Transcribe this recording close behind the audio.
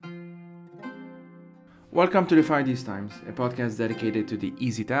Welcome to the Fire These Times, a podcast dedicated to the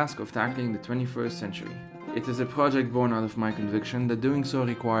easy task of tackling the 21st century. It is a project born out of my conviction that doing so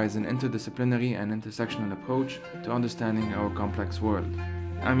requires an interdisciplinary and intersectional approach to understanding our complex world.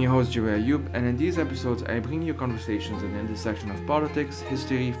 I'm your host, Joey Ayoub, and in these episodes I bring you conversations at the intersection of politics,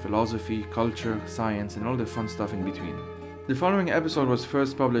 history, philosophy, culture, science, and all the fun stuff in between. The following episode was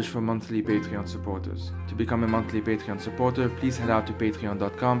first published for monthly Patreon supporters. To become a monthly Patreon supporter, please head out to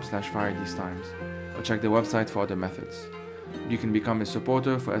patreon.com/firethesetimes or check the website for other methods. You can become a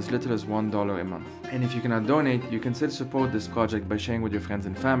supporter for as little as $1 a month. And if you cannot donate, you can still support this project by sharing with your friends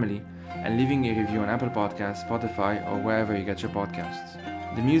and family and leaving a review on Apple Podcasts, Spotify, or wherever you get your podcasts.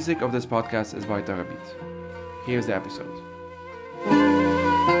 The music of this podcast is by Tarabeat. Here's the episode.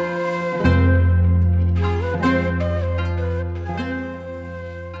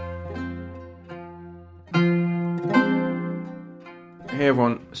 Hey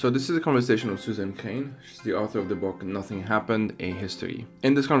everyone, so this is a conversation with Susan Crane. She's the author of the book Nothing Happened, A History.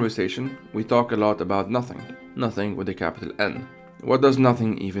 In this conversation, we talk a lot about nothing. Nothing with a capital N. What does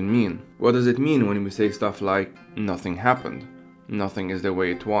nothing even mean? What does it mean when we say stuff like, nothing happened? Nothing is the way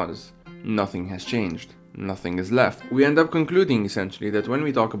it was. Nothing has changed. Nothing is left. We end up concluding essentially that when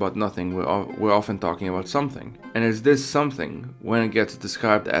we talk about nothing, we're often talking about something. And it's this something, when it gets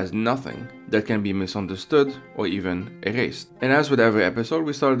described as nothing, that can be misunderstood or even erased. And as with every episode,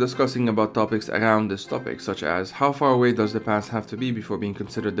 we started discussing about topics around this topic, such as how far away does the past have to be before being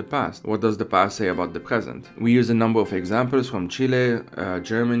considered the past? What does the past say about the present? We use a number of examples from Chile,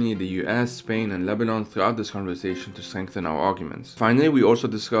 Germany, the US, Spain, and Lebanon throughout this conversation to strengthen our arguments. Finally, we also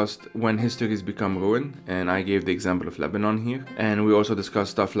discussed when histories become ruin, and I gave the example of Lebanon here. And we also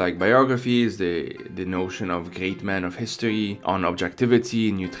discussed stuff like biographies, the notion of great men of history, on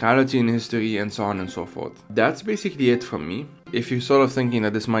objectivity, neutrality in history, and so on and so forth. That's basically it from me. If you're sort of thinking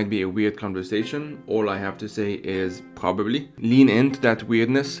that this might be a weird conversation, all I have to say is probably. Lean into that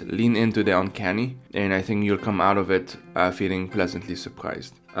weirdness, lean into the uncanny, and I think you'll come out of it feeling pleasantly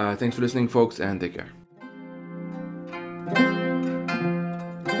surprised. Thanks for listening, folks, and take care.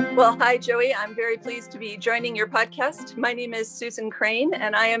 Well, hi, Joey. I'm very pleased to be joining your podcast. My name is Susan Crane,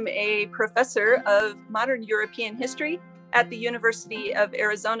 and I am a professor of modern European history at the University of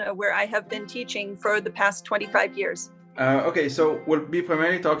Arizona, where I have been teaching for the past 25 years. Okay, so we'll be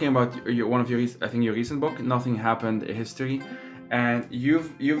primarily talking about one of your recent book, Nothing Happened, A History, and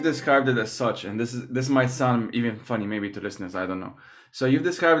you've described it as such, and this might sound even funny maybe to listeners, I don't know. So you've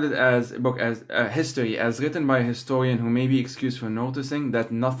described it as a book, as a history, as written by a historian who may be excused for noticing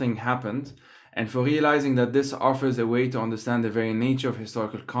that nothing happened, and for realizing that this offers a way to understand the very nature of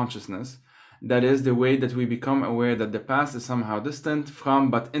historical consciousness. That is, the way that we become aware that the past is somehow distant from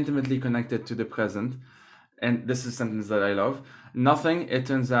but intimately connected to the present. And this is a sentence that I love. Nothing, it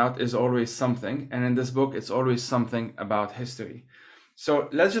turns out, is always something. And in this book, it's always something about history. So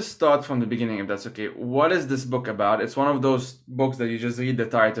let's just start from the beginning, if that's okay. What is this book about? It's one of those books that you just read the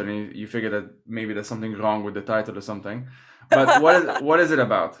title and you figure that maybe there's something wrong with the title or something. But what is it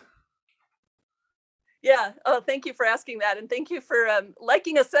about? Yeah. Oh, thank you for asking that. And thank you for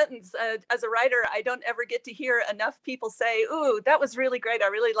liking a sentence. As a writer, I don't ever get to hear enough people say, ooh, that was really great. I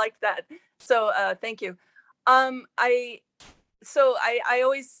really liked that. So thank you. I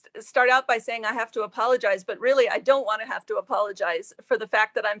always start out by saying I have to apologize, but really I don't want to have to apologize for the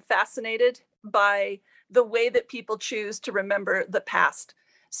fact that I'm fascinated by the way that people choose to remember the past.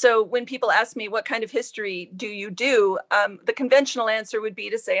 So when people ask me, what kind of history do you do? The conventional answer would be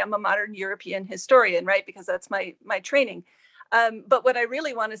to say I'm a modern European historian, right? Because that's my training. But what I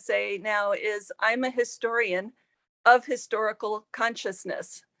really want to say now is I'm a historian of historical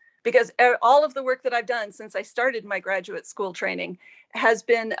consciousness, because all of the work that I've done since I started my graduate school training has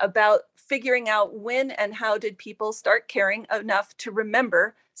been about figuring out when and how did people start caring enough to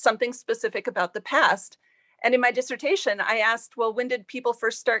remember something specific about the past. And in my dissertation, I asked, well, when did people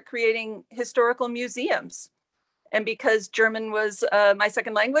first start creating historical museums? And because German was my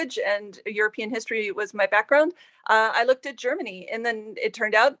second language and European history was my background, I looked at Germany. And then it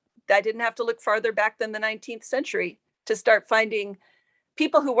turned out I didn't have to look farther back than the 19th century to start finding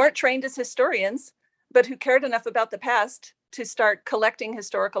people who weren't trained as historians, but who cared enough about the past to start collecting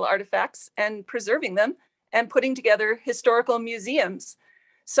historical artifacts and preserving them and putting together historical museums.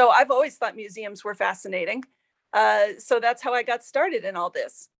 So I've always thought museums were fascinating. So that's how I got started in all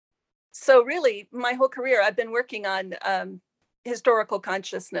this. So really, my whole career, I've been working on historical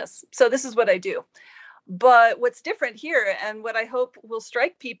consciousness. So this is what I do. But what's different here, and what I hope will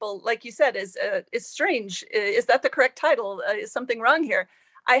strike people, like you said, is strange. Is that the correct title? Is something wrong here?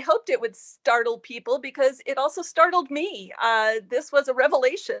 I hoped it would startle people because it also startled me. This was a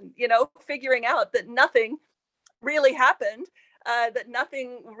revelation, figuring out that nothing really happened, that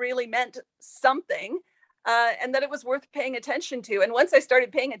nothing really meant something, and that it was worth paying attention to. And once I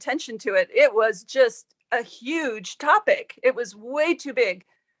started paying attention to it, it was just a huge topic. It was way too big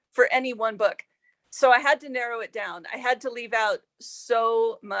for any one book. So I had to narrow it down. I had to leave out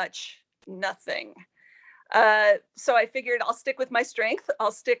so much nothing. So I figured I'll stick with my strength.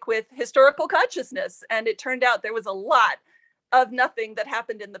 I'll stick with historical consciousness. And it turned out there was a lot of nothing that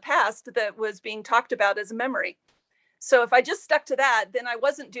happened in the past that was being talked about as a memory. So if I just stuck to that, then I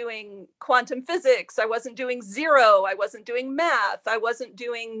wasn't doing quantum physics. I wasn't doing zero. I wasn't doing math. I wasn't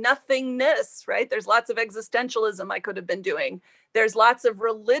doing nothingness, right? There's lots of existentialism I could have been doing. There's lots of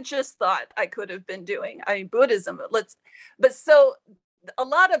religious thought I could have been doing. I mean, Buddhism, but so a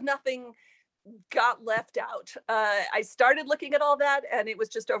lot of nothing got left out. I started looking at all that and it was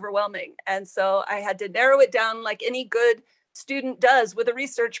just overwhelming. And so I had to narrow it down like any good student does with a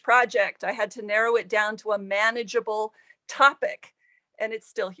research project. I had to narrow it down to a manageable topic, and it's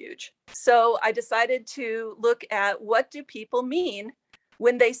still huge. So I decided to look at what do people mean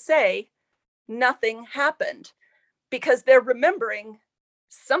when they say nothing happened, because they're remembering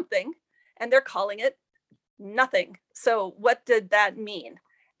something and they're calling it nothing. So what did that mean?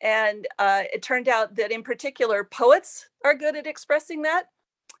 And it turned out that in particular, poets are good at expressing that.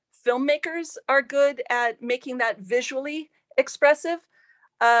 Filmmakers are good at making that visually expressive.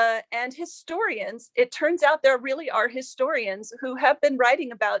 And historians, it turns out there really are historians who have been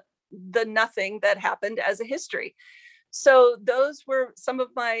writing about the nothing that happened as a history. So those were some of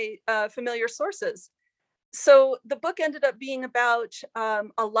my familiar sources. So the book ended up being about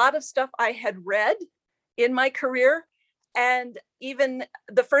a lot of stuff I had read in my career. And even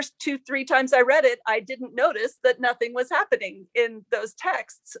the first 2-3 times I read it, I didn't notice that nothing was happening in those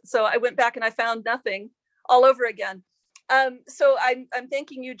texts. So I went back and I found nothing all over again. So I'm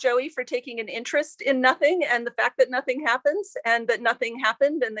thanking you, Joey, for taking an interest in nothing and the fact that nothing happens and that nothing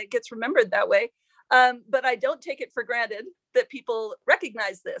happened and that gets remembered that way. But I don't take it for granted that people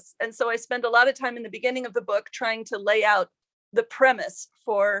recognize this. And so I spend a lot of time in the beginning of the book trying to lay out the premise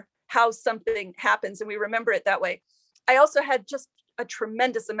for how something happens and we remember it that way. I also had just a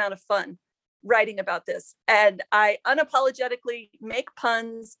tremendous amount of fun writing about this. And I unapologetically make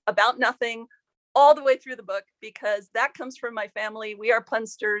puns about nothing all the way through the book because that comes from my family. We are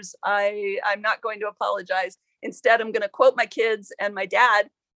punsters. I'm not going to apologize. Instead, I'm going to quote my kids and my dad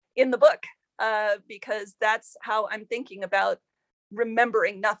in the book because that's how I'm thinking about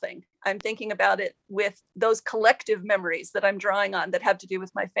remembering nothing. I'm thinking about it with those collective memories that I'm drawing on that have to do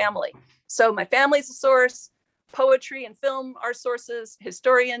with my family. So my family's a source. Poetry and film are sources,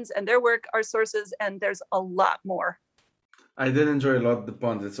 historians and their work are sources, and there's a lot more. I did enjoy a lot the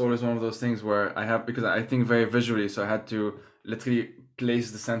puns. It's always one of those things where because I think very visually, so I had to literally place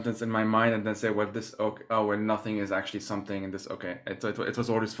the sentence in my mind and then say, well, this, okay, oh, well, nothing is actually something, and this, okay. It was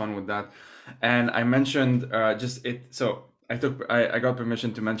always fun with that. And I mentioned so I got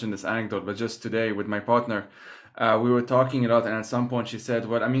permission to mention this anecdote, but just today with my partner, we were talking a lot, and at some point she said,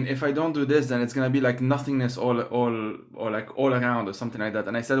 well, I mean, if I don't do this, then it's gonna be like nothingness all around or something like that.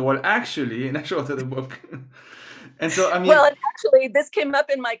 And I said, well, actually, and I showed her the book. And so, I mean, well, and actually this came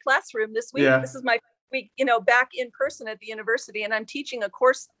up in my classroom this week. Yeah. This is my week, back in person at the university, and I'm teaching a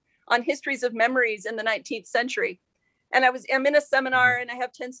course on histories of memories in the 19th century. And I'm in a seminar and I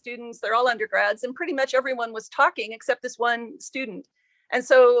have 10 students, they're all undergrads, and pretty much everyone was talking except this one student. And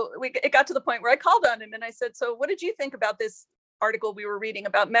so it got to the point where I called on him and I said, so what did you think about this article we were reading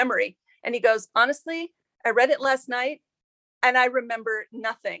about memory? And he goes, honestly, I read it last night and I remember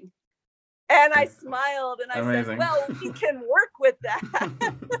nothing. And I smiled and I Amazing. said, well, we can work with that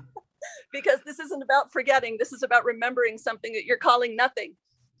because this isn't about forgetting. This is about remembering something that you're calling nothing.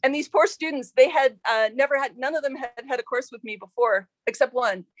 And these poor students, they had none of them had a course with me before, except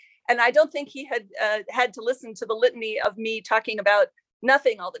one. And I don't think he had had to listen to the litany of me talking about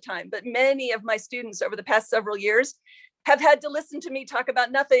nothing all the time. But many of my students over the past several years have had to listen to me talk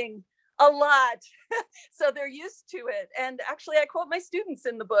about nothing a lot. So they're used to it. And actually, I quote my students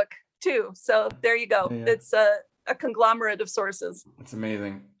in the book too. So there you go. Yeah. It's a conglomerate of sources. It's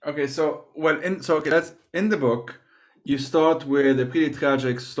amazing. Okay, so that's in the book. You start with a pretty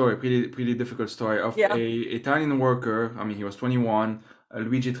tragic story, pretty difficult story of Yeah. a Italian worker. I mean, he was 21.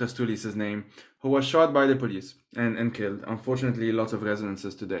 Luigi Trastulli is his name, who was shot by the police and killed. Unfortunately, lots of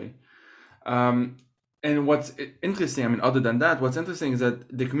resonances today. And what's interesting, I mean, other than that, what's interesting is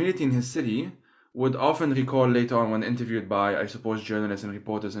that the community in his city would often recall later on when interviewed by, I suppose, journalists and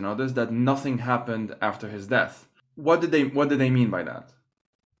reporters and others, that nothing happened after his death. What did they mean by that?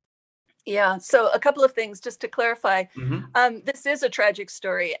 Yeah, so a couple of things just to clarify. Mm-hmm. This is a tragic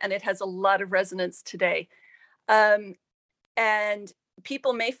story and it has a lot of resonance today. Um, and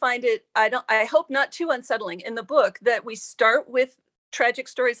people may find it, I hope not too unsettling in the book that we start with tragic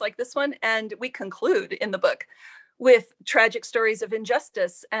stories like this one and we conclude in the book with tragic stories of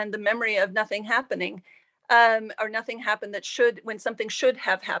injustice and the memory of nothing happening, or nothing happened that should, when something should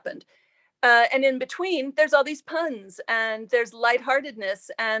have happened. And in between, there's all these puns, and there's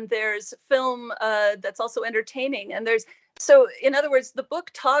lightheartedness, and there's film that's also entertaining, and there's, so in other words, the book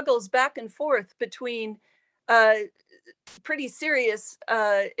toggles back and forth between uh, pretty serious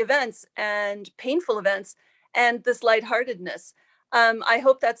events and painful events, and this lightheartedness. I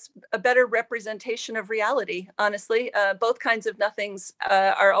hope that's a better representation of reality. Honestly, both kinds of nothings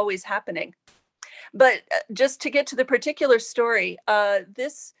are always happening. But just to get to the particular story,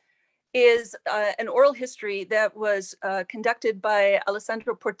 this is an oral history that was conducted by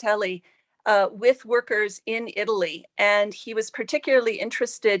Alessandro Portelli with workers in Italy. And he was particularly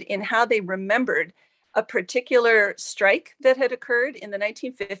interested in how they remembered a particular strike that had occurred in the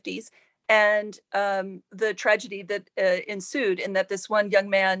 1950s and the tragedy that ensued in that this one young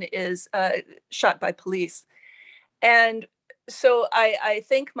man is shot by police. And so I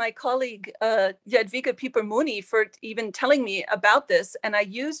thank my colleague Jadwiga Pieper-Mooney for even telling me about this. And I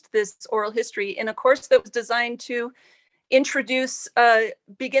used this oral history in a course that was designed to introduce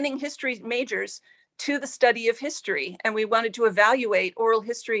beginning history majors to the study of history. And we wanted to evaluate oral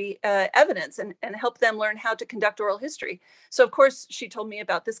history evidence and help them learn how to conduct oral history. So of course, she told me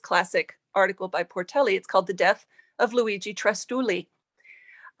about this classic article by Portelli. It's called The Death of Luigi Trastulli.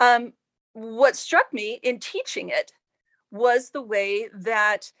 What struck me in teaching it was the way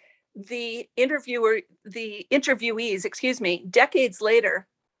that the interviewees, excuse me, decades later,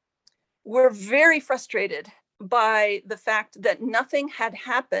 were very frustrated by the fact that nothing had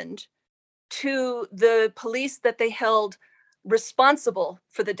happened to the police that they held responsible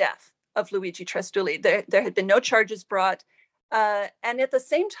for the death of Luigi Trastulli. There had been no charges brought. And at the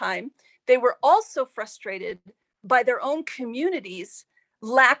same time, they were also frustrated by their own community's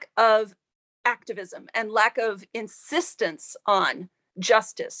lack of activism and lack of insistence on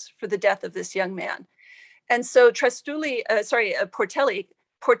justice for the death of this young man. And so Portelli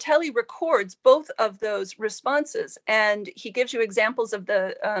records both of those responses, and he gives you examples of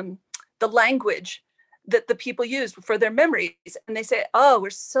the language that the people used for their memories. And they say, "Oh, we're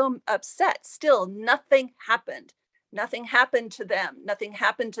so upset. Still, nothing happened. Nothing happened to them. Nothing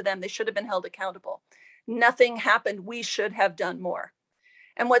happened to them. They should have been held accountable. Nothing happened. We should have done more."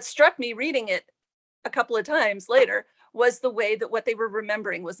 And what struck me reading it a couple of times later was the way that what they were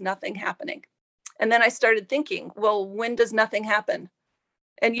remembering was nothing happening. And then I started thinking, well, when does nothing happen?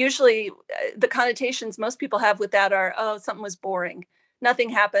 And usually the connotations most people have with that are, oh, something was boring. Nothing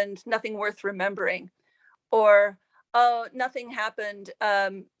happened, nothing worth remembering. Or, oh, nothing happened.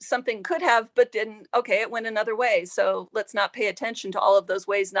 Something could have, but didn't. Okay, it went another way. So let's not pay attention to all of those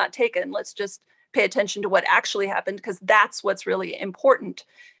ways not taken. Let's just pay attention to what actually happened, because that's what's really important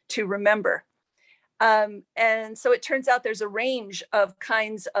to remember. And so it turns out there's a range of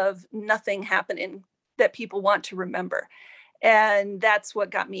kinds of nothing happening that people want to remember. And that's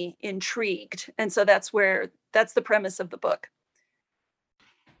what got me intrigued. And so that's the premise of the book.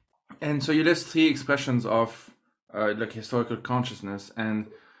 And so you list three expressions of like historical consciousness. And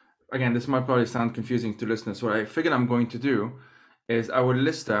again, this might probably sound confusing to listeners. What I figured I'm going to do is I will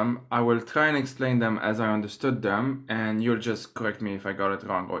list them, I will try and explain them as I understood them, and you'll just correct me if I got it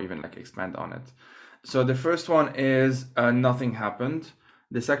wrong or even like expand on it. So the first one is nothing happened.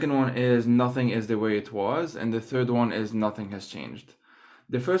 The second one is nothing is the way it was. And the third one is nothing has changed.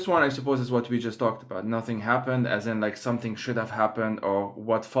 The first one, I suppose, is what we just talked about. Nothing happened, as in like something should have happened, or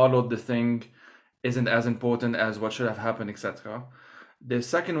what followed the thing isn't as important as what should have happened, etc. The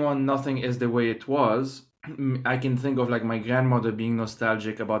second one, nothing is the way it was. I can think of like my grandmother being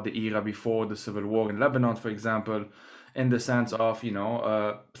nostalgic about the era before the civil war in Lebanon, for example, in the sense of,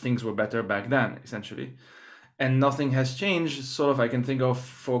 things were better back then, essentially. And nothing has changed. Sort of, I can think of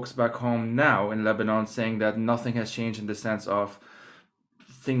folks back home now in Lebanon saying that nothing has changed in the sense of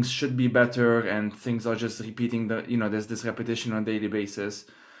things should be better and things are just repeating there's this repetition on a daily basis.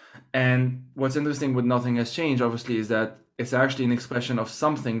 And what's interesting with nothing has changed, obviously, is that it's actually an expression of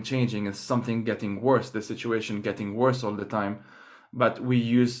something changing and something getting worse, the situation getting worse all the time. But we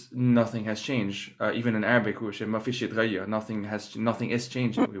use nothing has changed. Even in Arabic, we would say "ما في شيء يتغير." Nothing is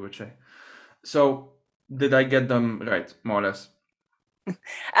changing, we would say. So did I get them right, more or less?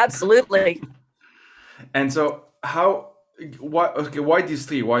 Absolutely. And so how, Why? Okay, why these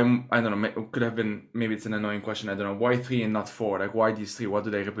three? Why? I don't know. Could have been, maybe it's an annoying question. I don't know. Why three and not four? Like, why these three? What do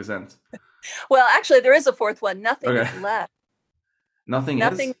they represent? Well, actually, there is a fourth one. Nothing Okay, is left. nothing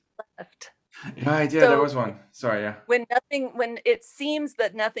Nothing is. is left. Right. Yeah, there So was one. Sorry. Yeah. when it seems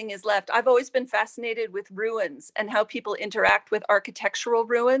that nothing is left, I've always been fascinated with ruins and how people interact with architectural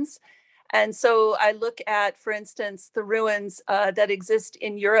ruins. And so I look at, for instance, the ruins that exist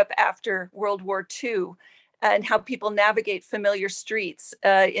in Europe after World War II, and how people navigate familiar streets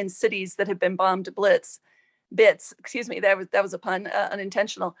in cities that have been bombed to bits. Excuse me, that was a pun,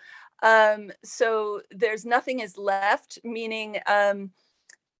 unintentional. So there's nothing is left, meaning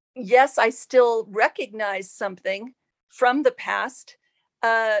yes, I still recognize something from the past,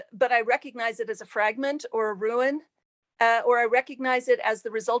 but I recognize it as a fragment or a ruin, or I recognize it as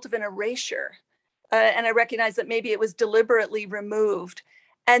the result of an erasure. And I recognize that maybe it was deliberately removed.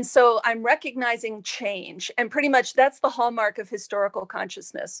 And so I'm recognizing change. And pretty much that's the hallmark of historical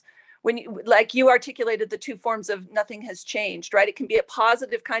consciousness. When you, like you articulated the two forms of nothing has changed, right? It can be a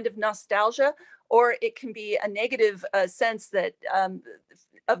positive kind of nostalgia, or it can be a negative sense that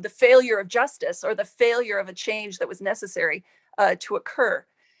of the failure of justice or the failure of a change that was necessary to occur.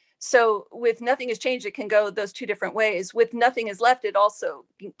 So with nothing has changed, it can go those two different ways. With nothing is left, it also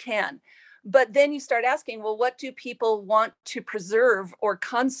can. But then you start asking, well, what do people want to preserve or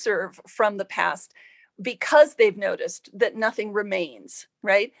conserve from the past? Because they've noticed that nothing remains,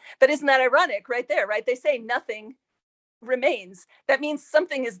 right? But isn't that ironic right there, right? They say nothing remains. That means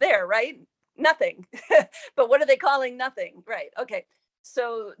something is there, right? Nothing. But what are they calling nothing? Right. Okay.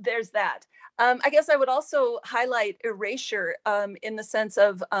 So there's that. I guess I would also highlight erasure in the sense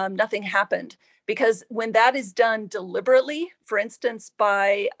of nothing happened, because when that is done deliberately, for instance,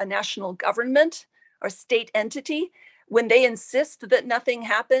 by a national government or state entity, when they insist that nothing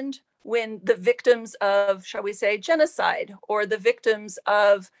happened, when the victims of, shall we say, genocide, or the victims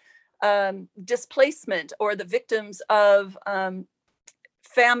of displacement, or the victims of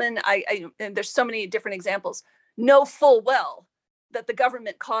famine, and there's so many different examples, know full well that the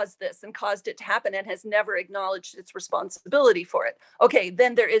government caused this and caused it to happen and has never acknowledged its responsibility for it. Okay,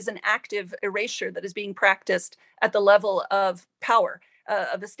 then there is an active erasure that is being practiced at the level of power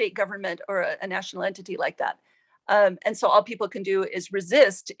of a state government or a national entity like that. And so all people can do is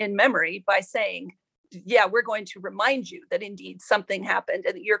resist in memory by saying, yeah, we're going to remind you that indeed something happened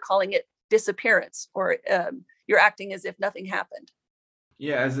and that you're calling it disappearance, or you're acting as if nothing happened.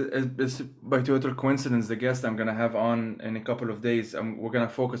 Yeah, as by total coincidence, the guest I'm gonna have on in a couple of days, we're gonna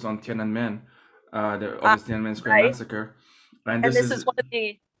focus on Tiananmen, the Uh, obvious Tiananmen Square right. massacre, and And this is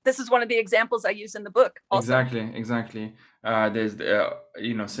this is one of the examples I use in the book also. exactly. There's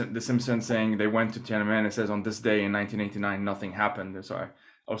the Simpsons saying they went to Tiananmen. It says on this day in 1989 nothing happened. So I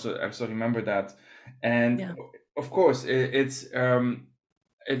also remember that, and Yeah. of course it's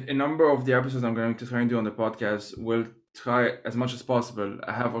a number of the episodes I'm going to try and do on the podcast will try as much as possible.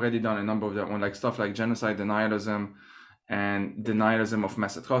 I have already done a number of them on like stuff like genocide, denialism, and denialism of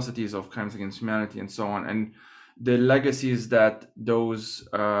mass atrocities, of crimes against humanity, and so on, and the legacies that those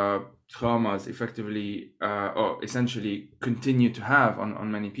traumas effectively or essentially continue to have on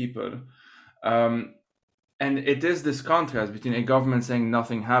many people. Um, and it is this contrast between a government saying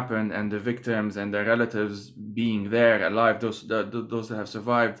nothing happened and the victims and their relatives being there alive, those that have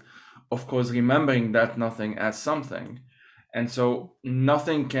survived, of course remembering that nothing as something. And so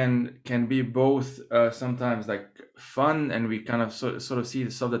nothing can be both sometimes like fun, and we kind of sort of see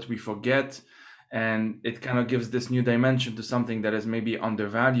the stuff that we forget, and it kind of gives this new dimension to something that is maybe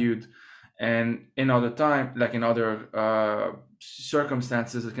undervalued, and in other time, like in other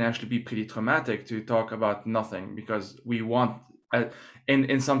circumstances, it can actually be pretty traumatic to talk about nothing, because we want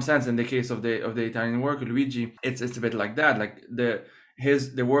in some sense, in the case of the Italian worker Luigi, it's a bit like that, like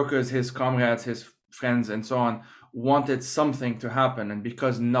the workers, his comrades, his friends, and so on, wanted something to happen, and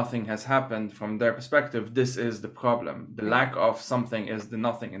because nothing has happened from their perspective, this is the problem. The lack of something is the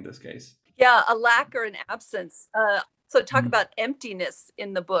nothing in this case. Yeah, a lack or an absence. So talk Mhm. about emptiness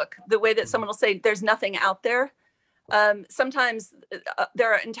in the book, the way that someone will say there's nothing out there. Sometimes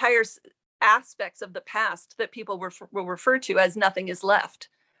there are entire aspects of the past that people will refer to as nothing is left,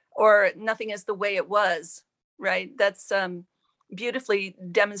 or nothing is the way it was, right? That's beautifully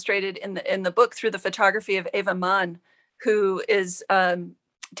demonstrated in the book through the photography of Eva Mann, who is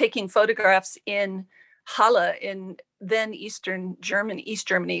taking photographs in Halle, in then East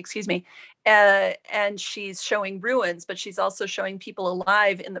Germany, excuse me. And she's showing ruins, but she's also showing people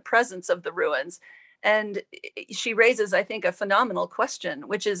alive in the presence of the ruins. And she raises, I think, a phenomenal question,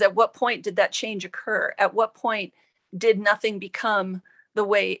 which is, at what point did that change occur? At what point did nothing become the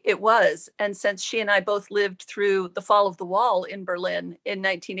way it was. And since she and I both lived through the fall of the wall in Berlin in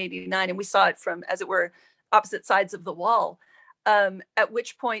 1989, and we saw it from, as it were, opposite sides of the wall, at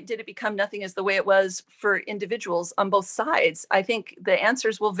which point did it become nothing is the way it was for individuals on both sides? I think the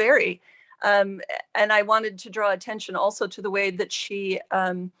answers will vary. And I wanted to draw attention also to the way that she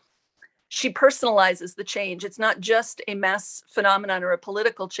personalizes the change. It's not just a mass phenomenon or a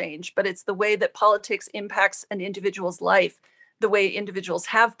political change, but it's the way that politics impacts an individual's life, the way individuals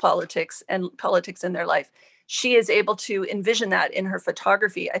have politics and politics in their life. She is able to envision that in her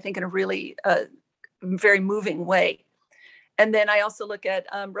photography, I think, in a really very moving way. And then I also look at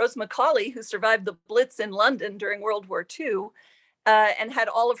Rose Macaulay, who survived the Blitz in London during World War II, and had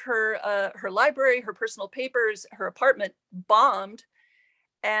all of her library, her personal papers, her apartment bombed.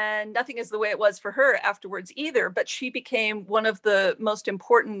 And nothing is the way it was for her afterwards either. But she became one of the most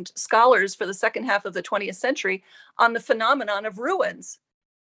important scholars for the second half of the 20th century on the phenomenon of ruins.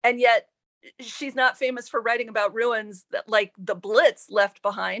 And yet she's not famous for writing about ruins that, like the Blitz left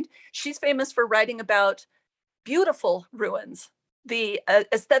behind. She's famous for writing about beautiful ruins, the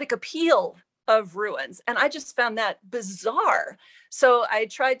aesthetic appeal of ruins. And I just found that bizarre. So I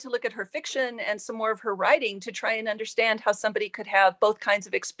tried to look at her fiction and some more of her writing to try and understand how somebody could have both kinds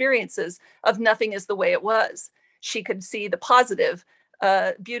of experiences of nothing is the way it was. She could see the positive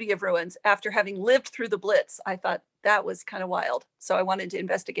beauty of ruins after having lived through the Blitz. I thought that was kind of wild. So I wanted to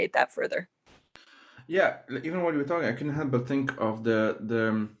investigate that further. Yeah, even while you were talking, I couldn't help but think of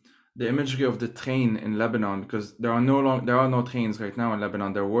the imagery of the train in Lebanon, because there are no trains right now in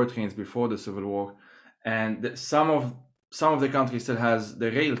Lebanon. There were trains before the civil war, and some of the country still has the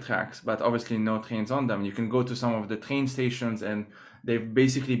rail tracks, but obviously no trains on them. You can go to some of the train stations, and they've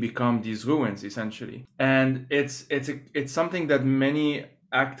basically become these ruins essentially. And it's something that many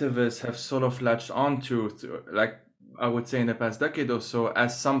activists have sort of latched onto, like I would say in the past decade or so,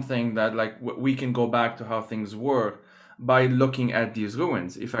 as something that like we can go back to how things were by looking at these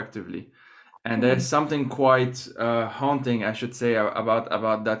ruins effectively. And there's something quite haunting, I should say,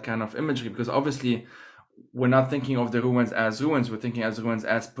 about that kind of imagery, because obviously we're not thinking of the ruins as ruins, we're thinking as ruins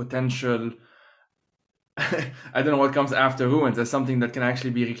as potential I don't know what comes after ruins, as something that can actually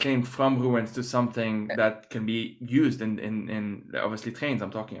be reclaimed from ruins to something that can be used in obviously trains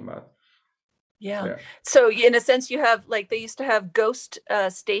I'm talking about. Yeah. So in a sense, you have, like, they used to have ghost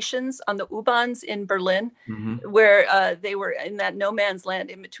stations on the U-Bahns in Berlin, where they were in that no man's land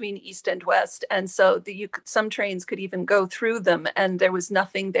in between east and west. And so some trains could even go through them and there was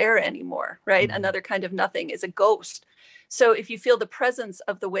nothing there anymore, right? Another kind of nothing is a ghost. So if you feel the presence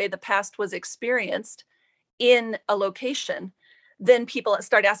of the way the past was experienced in a location, then people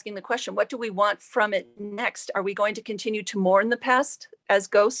start asking the question, what do we want from it next? Are we going to continue to mourn the past as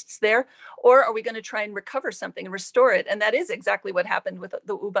ghosts there? Or are we going to try and recover something and restore it? And that is exactly what happened with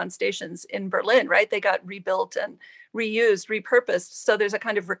the U-Bahn stations in Berlin, right? They got rebuilt and reused, repurposed. So there's a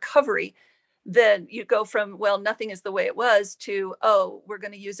kind of recovery. Then you go from, well, nothing is the way it was, to, oh, we're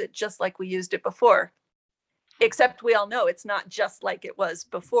going to use it just like we used it before. Except we all know it's not just like it was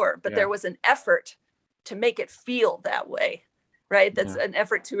before, but there was an effort to make it feel that way. Right? That's an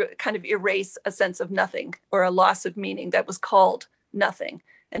effort to kind of erase a sense of nothing or a loss of meaning that was called nothing,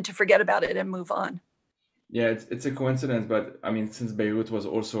 and to forget about it and move on. Yeah, it's a coincidence, but I mean, since Beirut was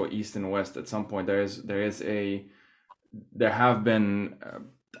also east and west at some point, I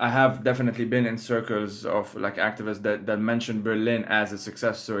have definitely been in circles of like activists that mention Berlin as a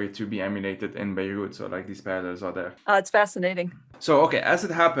success story to be emulated in Beirut. So like these parallels are there. It's fascinating. So, okay, as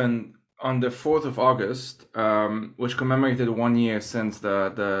it happened, on the 4th of August, which commemorated 1 year since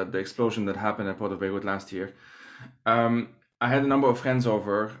the explosion that happened at Port of Beirut last year, I had a number of friends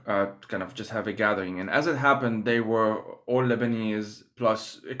over to kind of just have a gathering. And as it happened, they were all Lebanese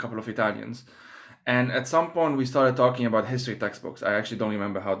plus a couple of Italians. And at some point, we started talking about history textbooks. I actually don't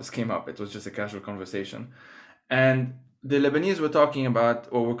remember how this came up. It was just a casual conversation. And the Lebanese were talking about,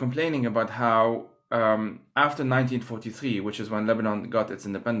 or were complaining about how after 1943, which is when Lebanon got its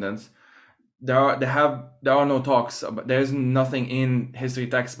independence, there are no talks about, there's nothing in history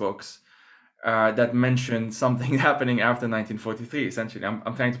textbooks that mention something happening after 1943. Essentially,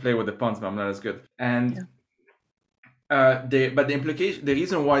 I'm trying to play with the puns, but I'm not as good. And the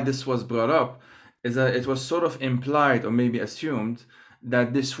reason why this was brought up is that it was sort of implied or maybe assumed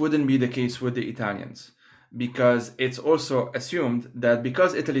that this wouldn't be the case with the Italians, because it's also assumed that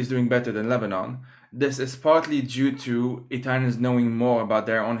because Italy is doing better than Lebanon, this is partly due to Italians knowing more about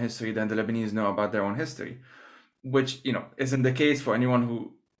their own history than the Lebanese know about their own history, which, isn't the case for anyone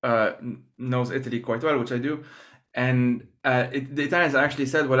who knows Italy quite well, which I do. And the Italians actually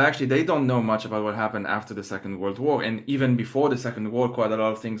said, well, actually, they don't know much about what happened after the Second World War. And even before the Second War, quite a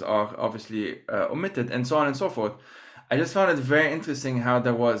lot of things are obviously omitted, and so on and so forth. I just found it very interesting how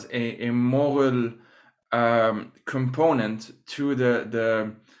there was a moral component to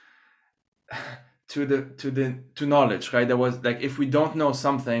to knowledge, right? There was like, if we don't know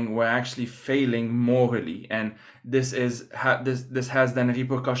something, we're actually failing morally, and this has then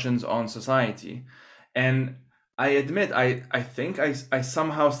repercussions on society. And I admit, I think I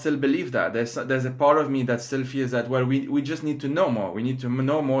somehow still believe that there's a part of me that still feels that, well, we just need to know more. We need to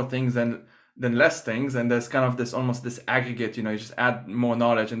know more things than less things, and there's kind of this almost this aggregate, you just add more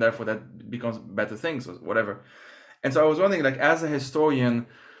knowledge, and therefore that becomes better things or whatever. And so I was wondering, like, as a historian,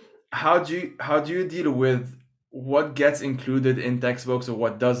 how do you deal with what gets included in textbooks or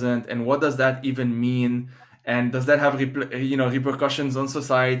what doesn't, and what does that even mean? And does that have repercussions on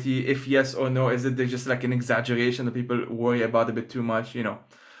society? If yes or no, is it just like an exaggeration that people worry about a bit too much?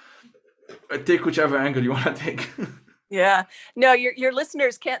 Take whichever angle you want to take. Yeah. No, your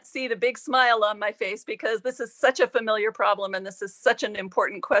listeners can't see the big smile on my face because this is such a familiar problem and this is such an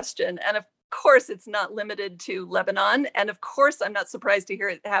important question. And of course, it's not limited to Lebanon. And of course, I'm not surprised to hear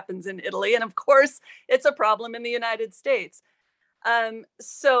it happens in Italy. And of course, it's a problem in the United States.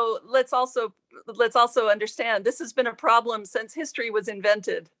 So let's also understand this has been a problem since history was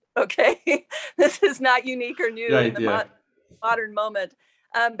invented. Okay, this is not unique or new in the modern moment.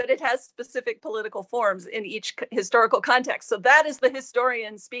 But it has specific political forms in each historical context. So that is the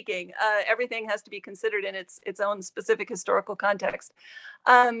historian speaking. Everything has to be considered in its own specific historical context.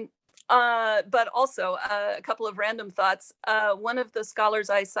 But also a couple of random thoughts. One of the scholars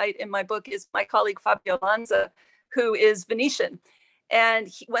I cite in my book is my colleague Fabio Lanza, who is Venetian.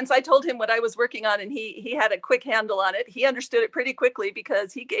 And once I told him what I was working on, and he had a quick handle on it, he understood it pretty quickly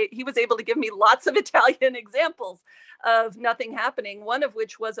because he was able to give me lots of Italian examples of nothing happening. One of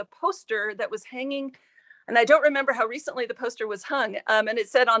which was a poster that was hanging, and I don't remember how recently the poster was hung. And it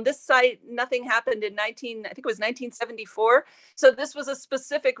said, on this site, nothing happened in I think it was 1974. So this was a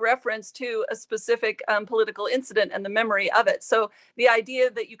specific reference to a specific political incident and the memory of it. So the idea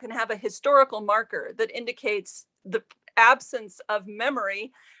that you can have a historical marker that indicates the absence of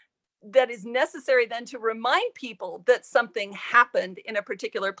memory that is necessary then to remind people that something happened in a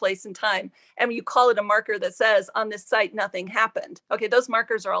particular place and time. And you call it a marker that says, on this site, nothing happened. Okay, those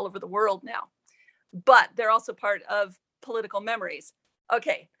markers are all over the world now, but they're also part of political memories.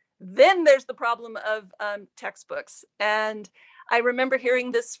 Okay, then there's the problem of textbooks. And I remember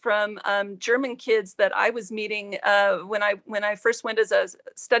hearing this from German kids that I was meeting when I first went as a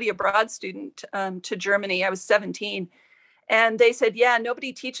study abroad student to Germany. I was 17. And they said, yeah,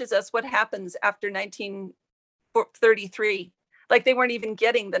 nobody teaches us what happens after 1933. Like they weren't even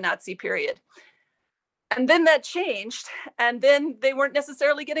getting the Nazi period. And then that changed. And then they weren't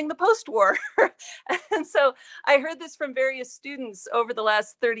necessarily getting the post-war. And so I heard this from various students over the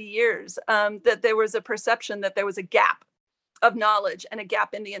last 30 years, that there was a perception that there was a gap of knowledge and a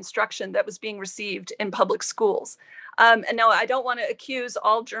gap in the instruction that was being received in public schools. And now I don't want to accuse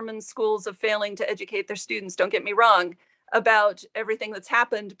all German schools of failing to educate their students, don't get me wrong, about everything that's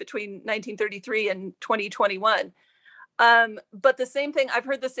happened between 1933 and 2021. But the same thing, I've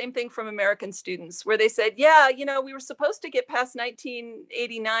heard the same thing from American students where they said, yeah, we were supposed to get past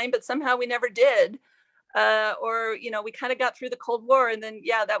 1989, but somehow we never did. Or, we kind of got through the Cold War and then,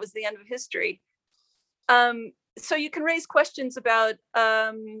 yeah, that was the end of history. So you can raise questions about,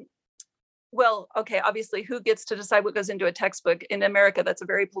 well, okay, obviously who gets to decide what goes into a textbook? In America, that's a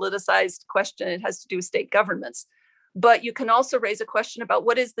very politicized question. It has to do with state governments. But you can also raise a question about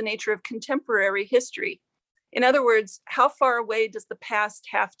what is the nature of contemporary history? In other words, how far away does the past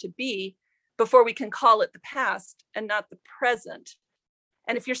have to be before we can call it the past and not the present?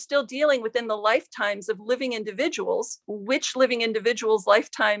 And if you're still dealing within the lifetimes of living individuals, which living individuals'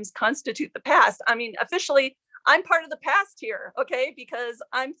 lifetimes constitute the past? I mean, officially, I'm part of the past here, okay? Because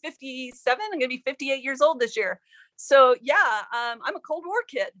I'm 57, I'm gonna be 58 years old this year. So yeah, I'm a Cold War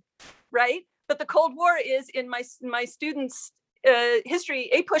kid, right? But the Cold War is in my students' history,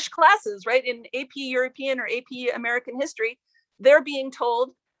 APUSH classes, right? In AP European or AP American history, they're being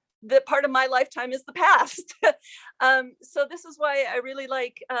told that part of my lifetime is the past. So this is why I really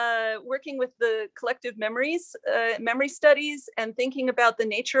like working with the collective memories, memory studies, and thinking about the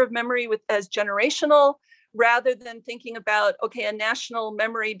nature of memory as generational, rather than thinking about, okay, a national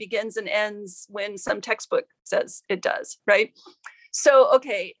memory begins and ends when some textbook says it does, right? So,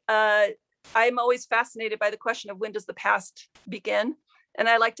 okay, I'm always fascinated by the question of when does the past begin? And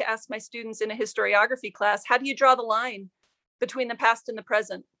I like to ask my students in a historiography class, how do you draw the line between the past and the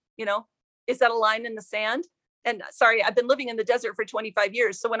present? Is that a line in the sand? and sorry, I've been living in the desert for 25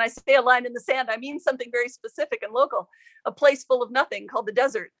 years. So when I say a line in the sand, I mean something very specific and local, a place full of nothing called the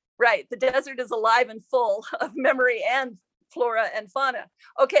desert. Right. The desert is alive and full of memory and flora and fauna.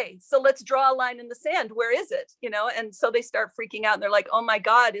 Okay, so let's draw a line in the sand. Where is it? And so they start freaking out and they're like, oh my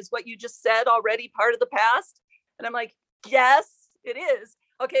God, is what you just said already part of the past? And I'm like, yes, it is.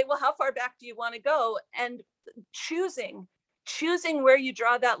 Okay, well, how far back do you want to go? And choosing where you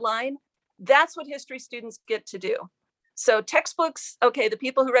draw that line, that's what history students get to do. So textbooks, okay, the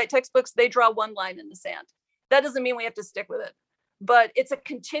people who write textbooks, they draw one line in the sand. That doesn't mean we have to stick with it, but it's a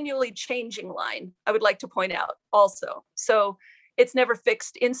continually changing line, I would like to point out also. So it's never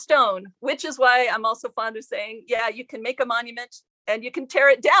fixed in stone, which is why I'm also fond of saying, yeah, you can make a monument and you can tear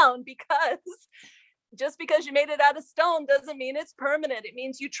it down, because just because you made it out of stone doesn't mean it's permanent. It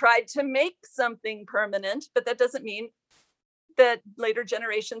means you tried to make something permanent, but that doesn't mean that later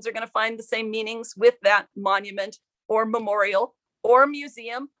generations are going to find the same meanings with that monument or memorial or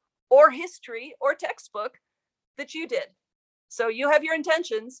museum or history or textbook that you did. So you have your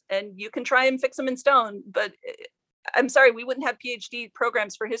intentions and you can try and fix them in stone, but I'm sorry, we wouldn't have PhD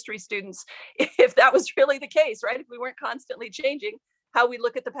programs for history students if that was really the case, right? If we weren't constantly changing how we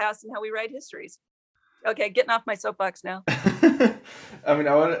look at the past and how we write histories. Okay, getting off my soapbox now. I mean,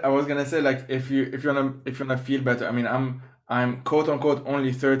 I was gonna say, like, if you wanna feel better. I mean, I'm quote unquote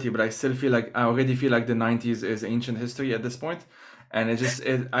only 30, but I still feel like I already feel like the 90s is ancient history at this point. And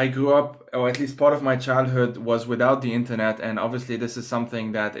I grew up, or at least part of my childhood was without the internet, and obviously this is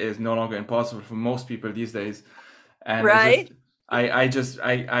something that is no longer impossible for most people these days. And right,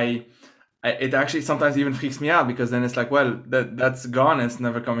 it actually sometimes even freaks me out, because then it's like, well, that's gone, it's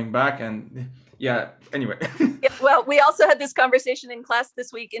never coming back, and yeah. Anyway. Yeah, well, we also had this conversation in class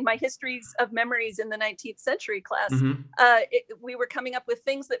this week in my Histories of Memories in the 19th Century class. Mm-hmm. We were coming up with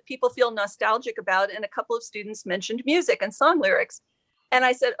things that people feel nostalgic about, and a couple of students mentioned music and song lyrics. And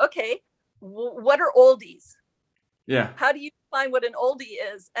I said, okay, what are oldies? Yeah. How do you define what an oldie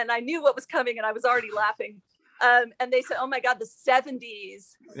is? And I knew what was coming, and I was already laughing. And they said, oh my God, the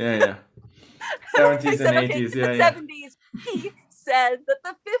 70s. Yeah. 70s and 80s. Okay, the 70s. He said that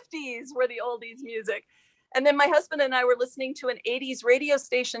the 50s were the oldies music. And then my husband and I were listening to an 80s radio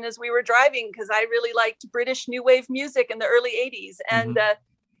station as we were driving, because I really liked British new wave music in the early 80s. And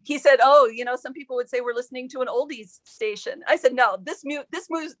he said, oh, some people would say we're listening to an oldies station. I said, no, this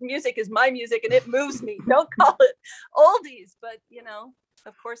music is my music and it moves me. Don't call it oldies. But,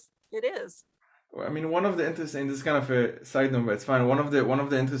 of course it is. Well, I mean, one of the interesting, this is kind of a side note, but it's fine. One of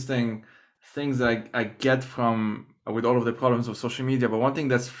the interesting things that I get from, with all of the problems of social media, but one thing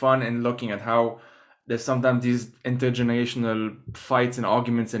that's fun in looking at how there's sometimes these intergenerational fights and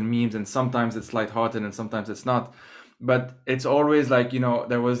arguments and memes, and sometimes it's lighthearted and sometimes it's not. But it's always like,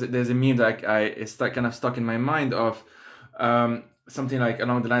 there's a meme that it's kind of stuck in my mind of something like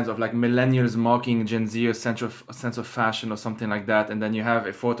along the lines of like millennials mocking Gen Z's sense of fashion or something like that. And then you have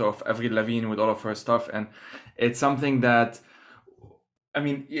a photo of Avril Lavigne with all of her stuff. And it's something that, I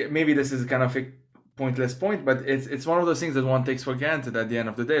mean, maybe this is kind of a pointless point, but it's one of those things that one takes for granted at the end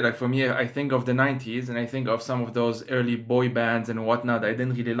of the day. Like for me, I think of the 90s and I think of some of those early boy bands and whatnot I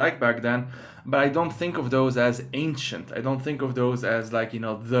didn't really like back then, but I don't think of those as ancient. I don't think of those as like,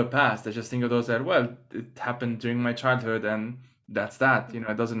 the past. I just think of those as, well, it happened during my childhood and that's that.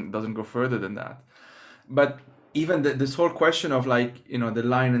 It doesn't go further than that. But even this whole question of like, the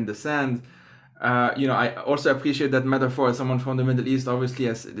line in the sand, I also appreciate that metaphor as someone from the Middle East. Obviously,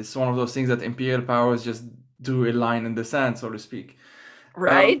 as it's one of those things that imperial powers just do a line in the sand, so to speak.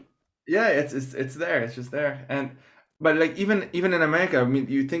 Right. Yeah, it's there. It's just there. But like even in America, I mean,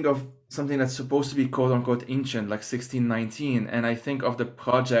 you think of something that's supposed to be quote unquote ancient, like 1619, and I think of the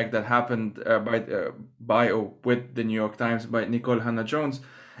project that happened by or with the New York Times by Nikole Hannah-Jones,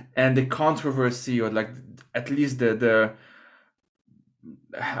 and the controversy, or like at least the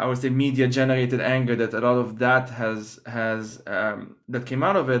I would say media generated anger that a lot of that has that came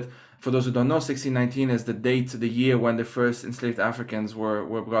out of it. For those who don't know, 1619 is the year when the first enslaved Africans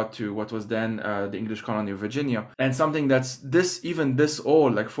were brought to what was then the English colony of Virginia. And something that's this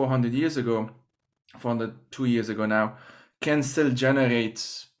old, like 402 years ago now, can still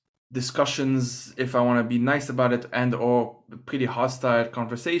generate discussions, if I want to be nice about it, and or pretty hostile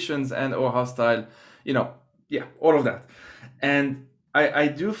conversations, and or hostile, all of that. And I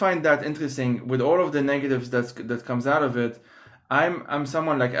do find that interesting with all of the negatives that comes out of it. I'm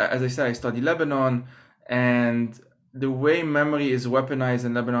someone, like, as I said, I study Lebanon, and the way memory is weaponized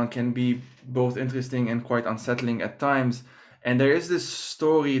in Lebanon can be both interesting and quite unsettling at times. And there is this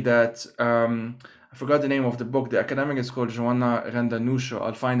story that I forgot the name of the book. The academic is called Joanna Renda Nusho.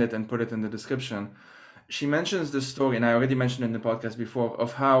 I'll find it and put it in the description. she mentions the story, and I already mentioned in the podcast before,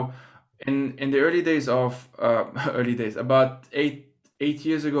 of how in the early days of early days, about 8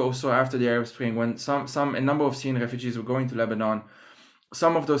 years ago or so, after the Arab Spring, when a number of Syrian refugees were going to Lebanon,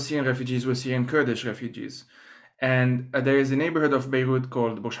 some of those Syrian refugees were Syrian Kurdish refugees. And there is a neighborhood of Beirut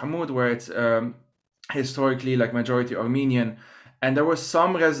called Bush Hamoud, where it's historically like majority Armenian. And there were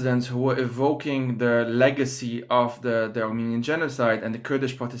some residents who were evoking the legacy of the Armenian genocide and the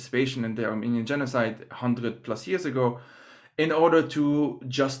Kurdish participation in the Armenian genocide 100 plus years ago in order to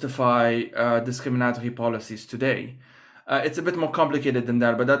justify discriminatory policies today. It's a bit more complicated than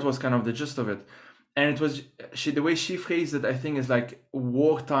that, but that was kind of the gist of it. And it was the way she phrased it, I think, is like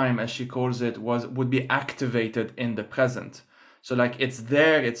wartime, as she calls it, would be activated in the present. So like it's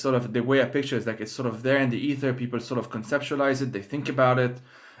there, it's sort of the way I picture it is like it's sort of there in the ether. People sort of conceptualize it, they think about it.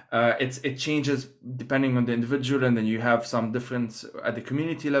 It changes depending on the individual, and then you have some difference at the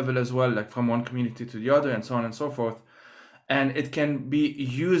community level as well, like from one community to the other, and so on and so forth. And it can be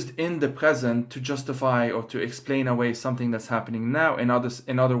used in the present to justify or to explain away something that's happening now. In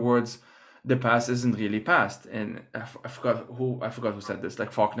other words, the past isn't really past. And I forgot who said this,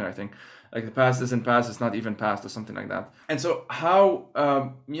 like Faulkner, I think. Like the past isn't past, it's not even past, or something like that. And so how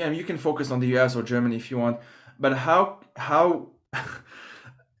you can focus on the US or Germany if you want, but how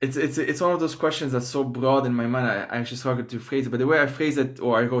it's one of those questions that's so broad in my mind, I actually struggle to phrase it. But the way I phrase it,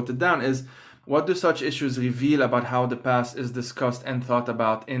 or I wrote it down, is what do such issues reveal about how the past is discussed and thought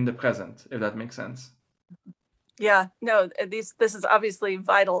about in the present, if that makes sense? Yeah, no, this is obviously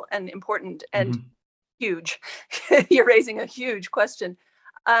vital and important and huge. You're raising a huge question.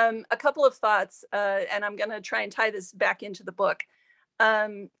 A couple of thoughts, and I'm going to try and tie this back into the book.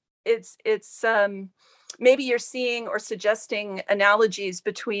 It's maybe you're seeing or suggesting analogies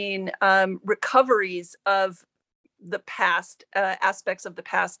between recoveries of the past, aspects of the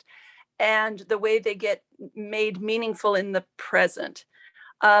past, and the way they get made meaningful in the present.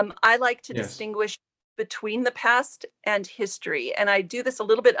 I like to distinguish between the past and history. And I do this a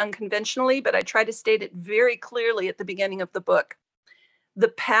little bit unconventionally, but I try to state it very clearly at the beginning of the book. The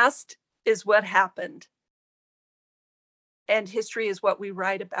past is what happened, and history is what we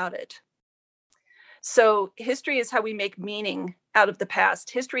write about it. So history is how we make meaning out of the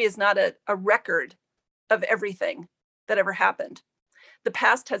past. History is not a record of everything that ever happened. The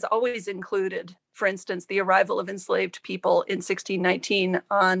past has always included, for instance, the arrival of enslaved people in 1619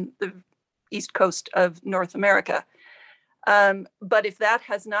 on the east coast of North America. But if that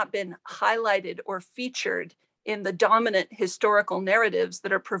has not been highlighted or featured in the dominant historical narratives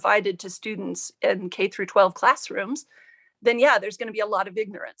that are provided to students in K through 12 classrooms, then yeah, there's going to be a lot of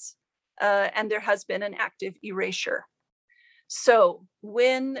ignorance. And there has been an active erasure. So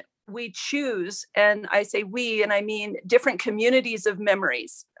when we choose, and I say we, and I mean different communities of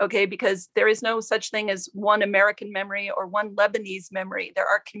memories, okay, because there is no such thing as one American memory or one Lebanese memory. There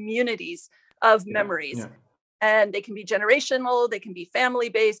are communities of memories, and they can be generational, they can be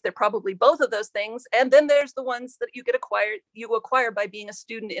family-based, they're probably both of those things. And then there's the ones that you acquire by being a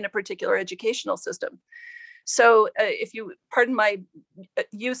student in a particular educational system. So if you pardon my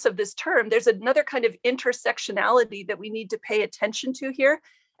use of this term, there's another kind of intersectionality that we need to pay attention to here.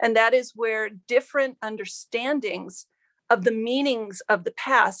 And that is where different understandings of the meanings of the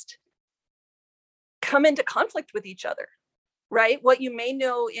past come into conflict with each other, right? What you may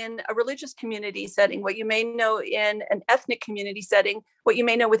know in a religious community setting, what you may know in an ethnic community setting, what you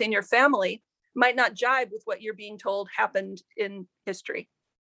may know within your family might not jibe with what you're being told happened in history.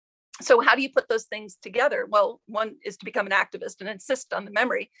 So how do you put those things together? Well, one is to become an activist and insist on the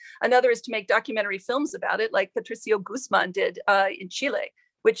memory. Another is to make documentary films about it, like Patricio Guzman did in Chile,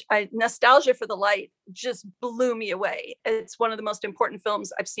 which Nostalgia for the Light just blew me away. It's one of the most important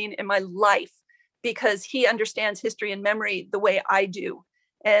films I've seen in my life because he understands history and memory the way I do.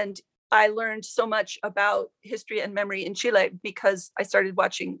 And I learned so much about history and memory in Chile because I started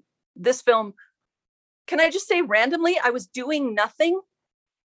watching this film. Can I just say randomly, I was doing nothing.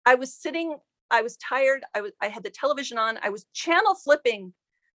 I was sitting, I was tired. I had the television on. I was channel flipping.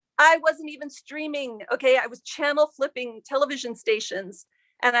 I wasn't even streaming. Okay. I was channel flipping television stations.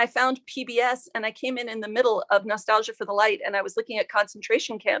 And I found PBS, and I came in the middle of Nostalgia for the Light, and I was looking at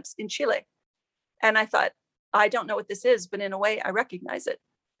concentration camps in Chile. And I thought, I don't know what this is, but in a way I recognize it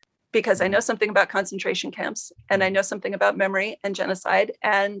because I know something about concentration camps, and I know something about memory and genocide.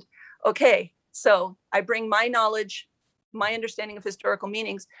 And okay, so I bring my knowledge, my understanding of historical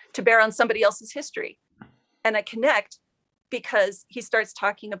meanings to bear on somebody else's history. And I connect because he starts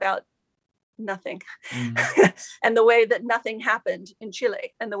talking about nothing and the way that nothing happened in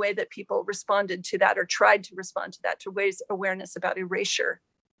Chile and the way that people responded to that or tried to respond to that, to raise awareness about erasure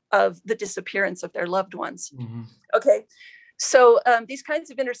of the disappearance of their loved ones. Mm-hmm. Okay, so these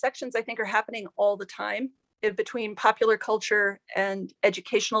kinds of intersections, I think, are happening all the time between popular culture and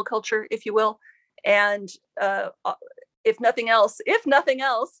educational culture, if you will. And if nothing else,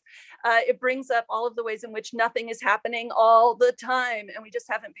 it brings up all of the ways in which nothing is happening all the time, and we just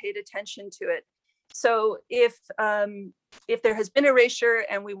haven't paid attention to it. So if there has been erasure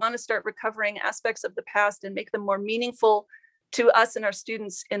and we want to start recovering aspects of the past and make them more meaningful to us and our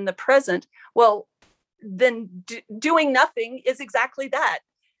students in the present, well, then doing nothing is exactly that.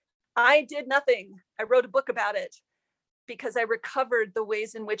 I did nothing. I wrote a book about it because I recovered the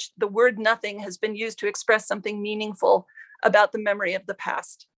ways in which the word nothing has been used to express something meaningful about the memory of the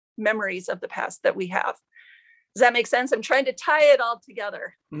past, memories of the past that we have. Does that make sense? I'm trying to tie it all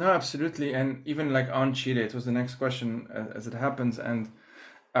together. No, absolutely. And even like on Chile, it was the next question as it happens. And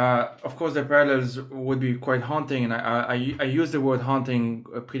of course, the parallels would be quite haunting. And I use the word haunting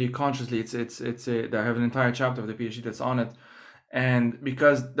pretty consciously. I have an entire chapter of the PhD that's on it. And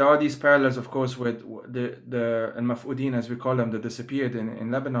because there are these parallels, of course, with the Al-Maf'udin, as we call them, that disappeared in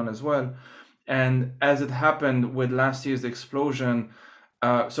Lebanon as well. And as it happened with last year's explosion,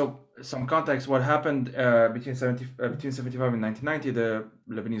 so some context, what happened between 75 and 1990, the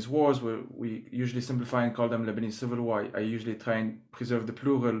Lebanese wars, we usually simplify and call them Lebanese Civil War. I usually try and preserve the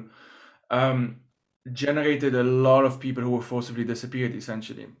plural, generated a lot of people who were forcibly disappeared,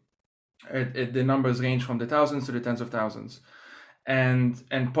 essentially. The numbers range from the thousands to the tens of thousands. And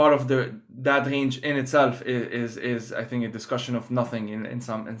part of that range in itself is I think a discussion of nothing in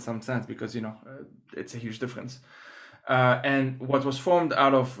some sense, because it's a huge difference. And what was formed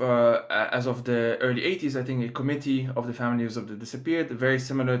out of as of the early 80s, I think, a committee of the families of the disappeared, very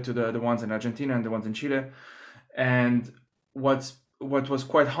similar to the ones in Argentina and the ones in Chile. And what was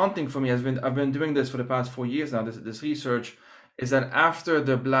quite haunting for me, I've been doing this for the past 4 years now, this research, is that after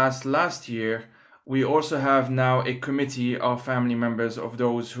the blast last year, we also have now a committee of family members of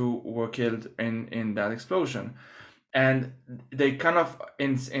those who were killed in that explosion. And they kind of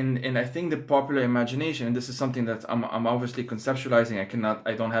in I think the popular imagination, and this is something that I'm obviously conceptualizing.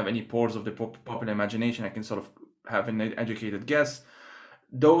 I don't have any pores of the popular imagination. I can sort of have an educated guess.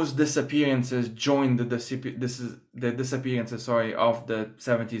 Those disappearances join the disappearances, of the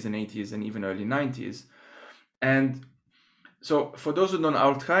 70s and 80s and even early 90s. And so for those who don't know,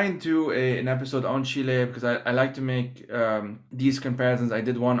 I'll try and do an episode on Chile, because I like to make these comparisons. I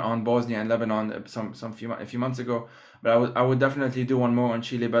did one on Bosnia and Lebanon a few months ago, but I would definitely do one more on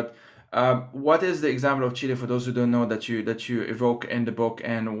Chile. But what is the example of Chile for those who don't know that you evoke in the book,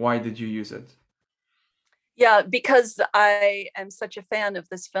 and why did you use it? Yeah, because I am such a fan of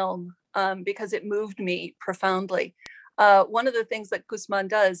this film, because it moved me profoundly. One of the things that Guzman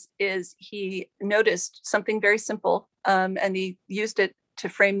does is he noticed something very simple, and he used it to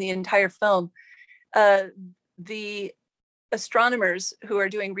frame the entire film. The astronomers who are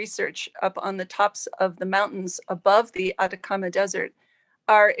doing research up on the tops of the mountains above the Atacama Desert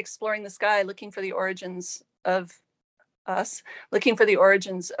are exploring the sky, looking for the origins of us, looking for the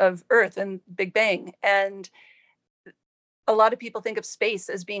origins of Earth and Big Bang. And a lot of people think of space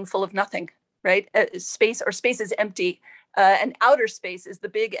as being full of nothing, right? Space is empty. And outer space is the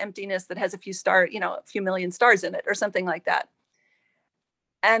big emptiness that has a few million stars in it, or something like that.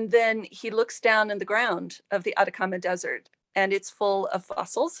 And then he looks down in the ground of the Atacama Desert, and it's full of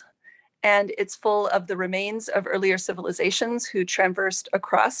fossils, and it's full of the remains of earlier civilizations who traversed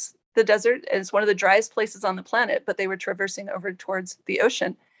across the desert. And it's one of the driest places on the planet, but they were traversing over towards the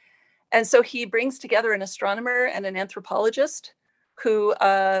ocean. And so he brings together an astronomer and an anthropologist who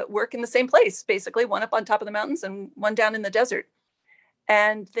work in the same place, basically, one up on top of the mountains and one down in the desert.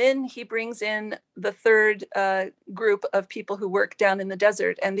 And then he brings in the third group of people who work down in the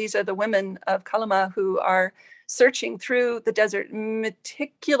desert. And these are the women of Calama who are searching through the desert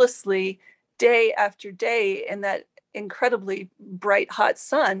meticulously day after day in that incredibly bright, hot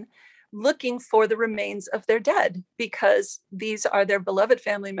sun, looking for the remains of their dead, because these are their beloved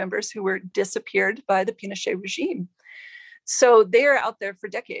family members who were disappeared by the Pinochet regime. So they are out there for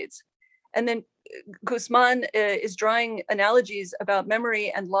decades. And then Guzman is drawing analogies about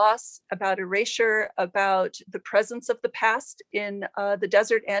memory and loss, about erasure, about the presence of the past in the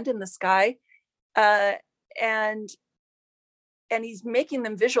desert and in the sky. And he's making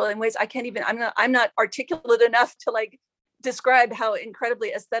them visual in ways I'm not articulate enough to describe how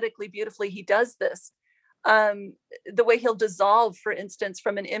incredibly aesthetically beautifully he does this. The way he'll dissolve, for instance,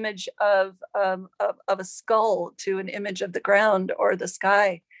 from an image of a skull to an image of the ground or the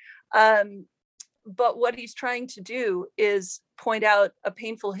sky. But what he's trying to do is point out a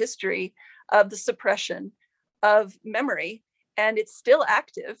painful history of the suppression of memory and it's still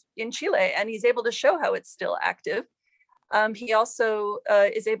active in Chile, and he's able to show how it's still active. He also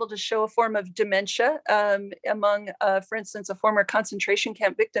is able to show a form of dementia among, for instance, a former concentration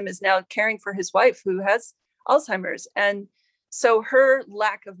camp victim is now caring for his wife who has Alzheimer's. And so her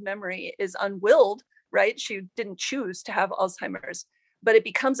lack of memory is unwilled, right? She didn't choose to have Alzheimer's, but it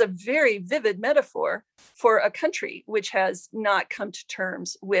becomes a very vivid metaphor for a country which has not come to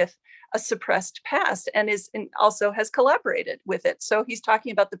terms with a suppressed past and also has collaborated with it. So he's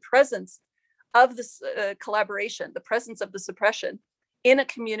talking about the presence of this collaboration, the presence of the suppression in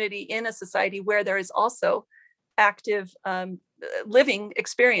a community, in a society where there is also active living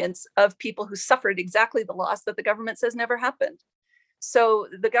experience of people who suffered exactly the loss that the government says never happened. So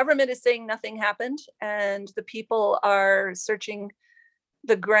the government is saying nothing happened, and the people are searching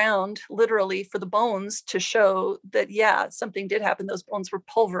the ground literally for the bones to show that, yeah, something did happen. Those bones were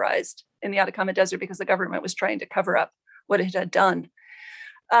pulverized in the Atacama Desert because the government was trying to cover up what it had done.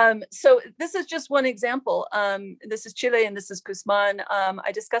 So this is just one example. This is Chile and this is Guzman.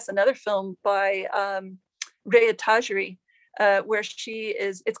 I discuss another film by Rhea Tajiri, where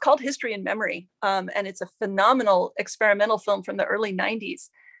it's called History and Memory, and it's a phenomenal experimental film from the early 90s.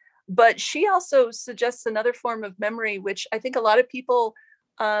 But she also suggests another form of memory, which I think a lot of people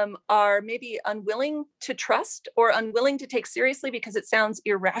are maybe unwilling to trust or unwilling to take seriously because it sounds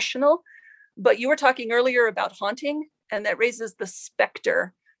irrational. But you were talking earlier about haunting, and that raises the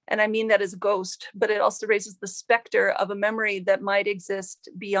specter. And I mean that as a ghost, but it also raises the specter of a memory that might exist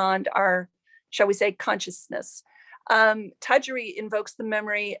beyond our, shall we say, consciousness. Tajiri invokes the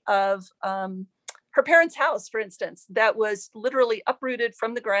memory of her parents' house, for instance, that was literally uprooted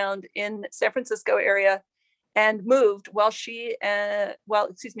from the ground in San Francisco area and moved while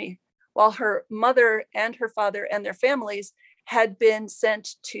her mother and her father and their families had been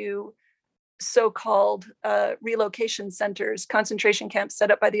sent to so-called relocation centers, concentration camps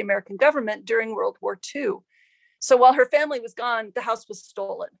set up by the American government during World War II. So while her family was gone, the house was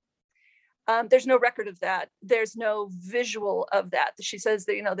stolen. There's no record of that. There's no visual of that. She says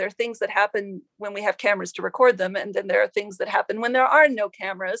that, there are things that happen when we have cameras to record them, and then there are things that happen when there are no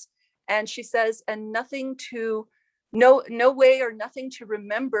cameras. And she says, and no way or nothing to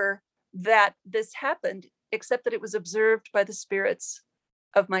remember that this happened, except that it was observed by the spirits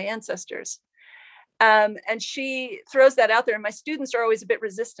of my ancestors. And she throws that out there, and my students are always a bit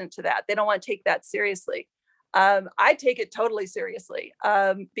resistant to that. They don't want to take that seriously. I take it totally seriously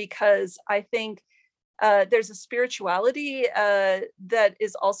because I think there's a spirituality that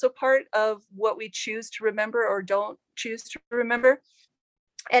is also part of what we choose to remember or don't choose to remember.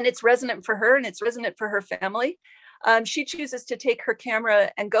 And it's resonant for her and it's resonant for her family. She chooses to take her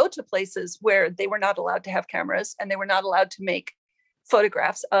camera and go to places where they were not allowed to have cameras and they were not allowed to make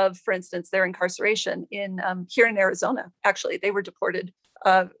photographs of, for instance, their incarceration here in Arizona. Actually, they were deported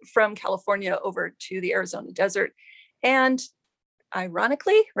from California over to the Arizona desert. And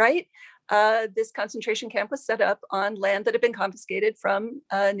ironically, right, this concentration camp was set up on land that had been confiscated from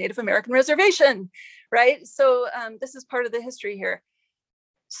a Native American reservation, right? So this is part of the history here.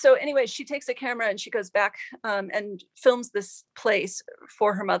 So anyway, she takes a camera and she goes back and films this place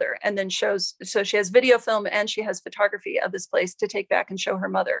for her mother and then shows, so she has video film and she has photography of this place to take back and show her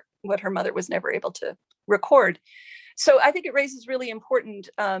mother what her mother was never able to record. So I think it raises really important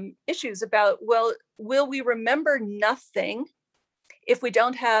issues about, well, will we remember nothing if we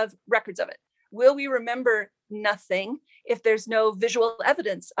don't have records of it? Will we remember nothing if there's no visual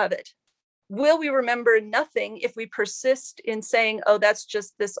evidence of it? Will we remember nothing if we persist in saying, oh, that's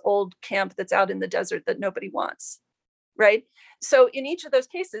just this old camp that's out in the desert that nobody wants, right? So in each of those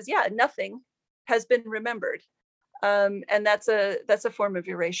cases, yeah, nothing has been remembered. And that's a form of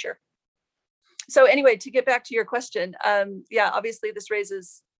erasure. So anyway, to get back to your question, yeah, obviously this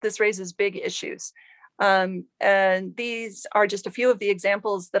raises big issues. And these are just a few of the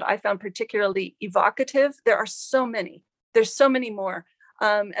examples that I found particularly evocative. There are so many. There's so many more.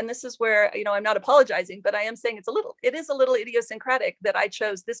 And this is where, I'm not apologizing, but I am saying it is a little idiosyncratic that I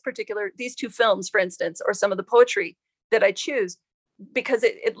chose these two films, for instance, or some of the poetry that I choose, because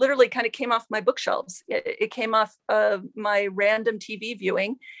it literally kind of came off my bookshelves. It came off of my random TV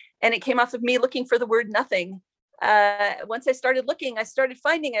viewing, and it came off of me looking for the word nothing. Once I started looking, I started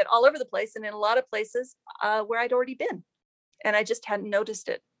finding it all over the place and in a lot of places where I'd already been. And I just hadn't noticed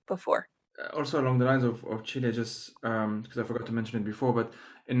it before. Also along the lines of Chile, just because I forgot to mention it before, but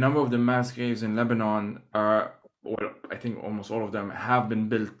a number of the mass graves in Lebanon are, well, I think almost all of them have been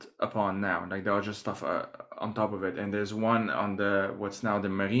built upon now. Like there are just stuff on top of it. And there's one on what's now the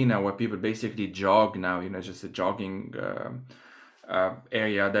marina where people basically jog now, just a jogging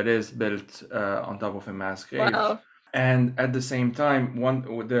area that is built on top of a mass grave. Wow. And at the same time,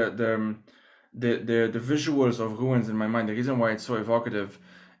 the visuals of ruins in my mind, the reason why it's so evocative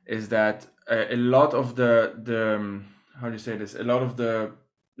is that a lot of the how do you say this, a lot of the,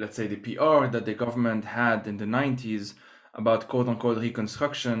 let's say, the PR that the government had in the 90s about quote unquote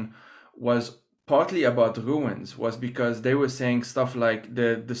reconstruction was partly about ruins, was because they were saying stuff like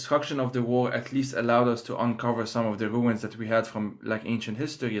the destruction of the war at least allowed us to uncover some of the ruins that we had from like ancient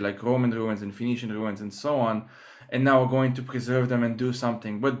history, like Roman ruins and Phoenician ruins and so on, and now we're going to preserve them and do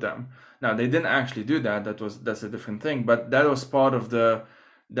something with them. Now they didn't actually do that. That's a different thing. But that was part of the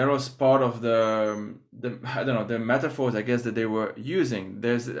I don't know, the metaphors, I guess, that they were using.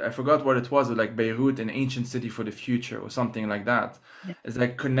 I forgot what it was, like Beirut, an ancient city for the future, or something like that. Yeah. It's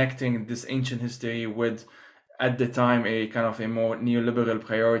like connecting this ancient history with, at the time, a kind of a more neoliberal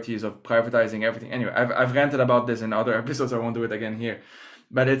priorities of privatizing everything. Anyway, I've ranted about this in other episodes. I won't do it again here,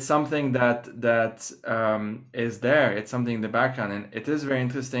 but it's something that is there. It's something in the background, and it is very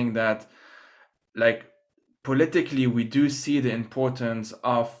interesting that, like, politically we do see the importance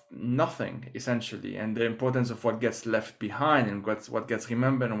of nothing, essentially, and the importance of what gets left behind, and what gets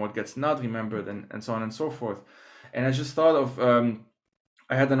remembered and what gets not remembered, and so on and so forth. And I just thought of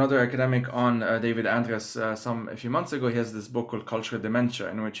I had another academic on, David Andres, a few months ago. He has this book called Cultural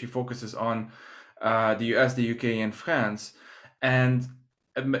Dementia, in which he focuses on the US, the UK, and France. And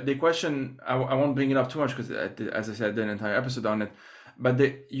the question, I won't bring it up too much because, as I said, I did an entire episode on it. But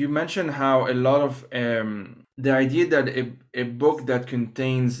you mentioned how a lot of the idea that a book that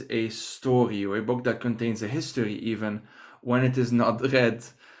contains a story, or a book that contains a history, even when it is not read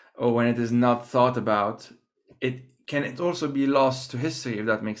or when it is not thought about, it also be lost to history, if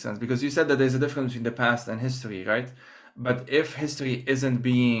that makes sense. Because you said that there's a difference between the past and history, right? But if history isn't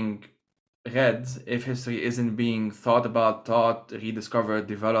being read, if history isn't being thought about, taught, rediscovered,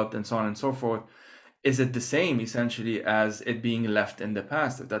 developed, and so on and so forth, is it the same essentially as it being left in the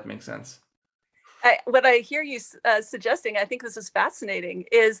past, if that makes sense? What I hear you suggesting, I think this is fascinating,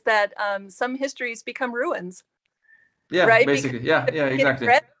 is that some histories become ruins. Yeah, right? basically. Because Yeah, exactly.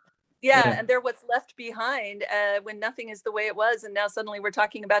 yeah, and they're what's left behind when nothing is the way it was, and now suddenly we're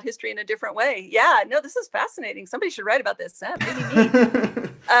talking about history in a different way. Yeah, no, this is fascinating. Somebody should write about this. Maybe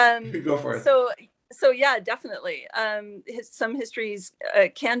me. Go for it. So yeah, definitely. Some histories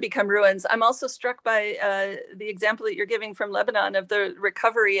can become ruins. I'm also struck by the example that you're giving from Lebanon of the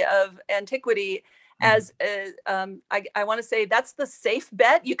recovery of antiquity as I want to say that's the safe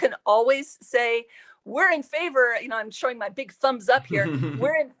bet. You can always say, we're in favor, I'm showing my big thumbs up here.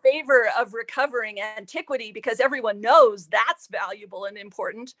 We're in favor of recovering antiquity because everyone knows that's valuable and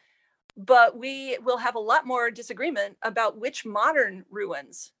important. But we will have a lot more disagreement about which modern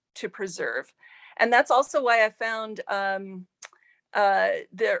ruins to preserve. And that's also why I found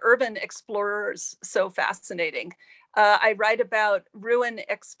the urban explorers so fascinating. I write about ruin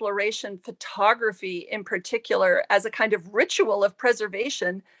exploration photography in particular as a kind of ritual of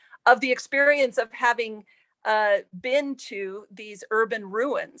preservation of the experience of having been to these urban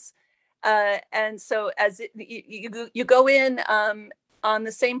ruins. And so as you go in on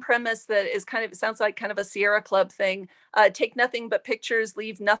the same premise that is it sounds like kind of a Sierra Club thing, take nothing but pictures,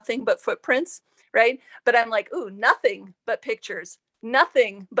 leave nothing but footprints, right? But I'm like, ooh, nothing but pictures,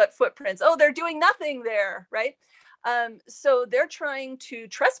 nothing but footprints. Oh, they're doing nothing there, right? So they're trying to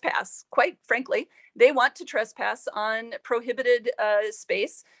trespass, quite frankly. They want to trespass on prohibited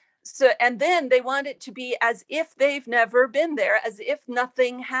space. So, and then they want it to be as if they've never been there, as if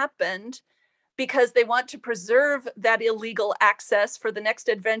nothing happened, because they want to preserve that illegal access for the next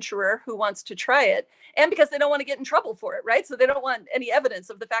adventurer who wants to try it, and because they don't want to get in trouble for it, right? So they don't want any evidence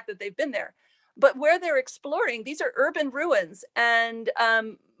of the fact that they've been there. But where they're exploring, these are urban ruins, and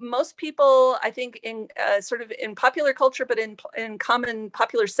most people, I think, in sort of in popular culture, but in common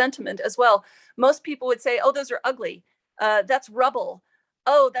popular sentiment as well, most people would say, "Oh, those are ugly. That's rubble.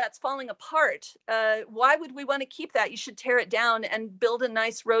 Oh, that's falling apart. Why would we want to keep that? You should tear it down and build a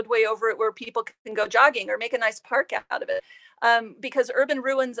nice roadway over it where people can go jogging, or make a nice park out of it." Because urban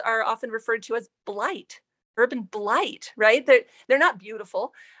ruins are often referred to as blight, urban blight, right? They're not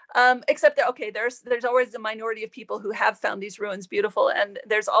beautiful, except that, okay, there's always a minority of people who have found these ruins beautiful. And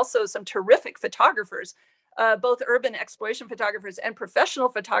there's also some terrific photographers, both urban exploration photographers and professional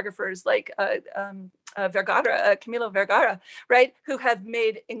photographers like Vergara, Camilo Vergara, right, who have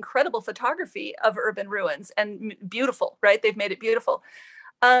made incredible photography of urban ruins, and beautiful, right? They've made it beautiful.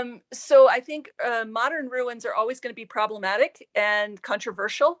 So I think modern ruins are always going to be problematic and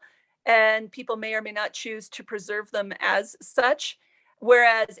controversial, and people may or may not choose to preserve them as such.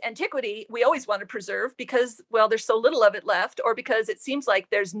 Whereas antiquity, we always want to preserve because, well, there's so little of it left, or because it seems like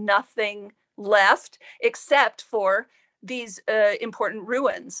there's nothing left except for these important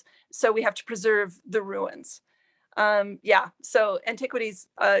ruins. So we have to preserve the ruins. So antiquities,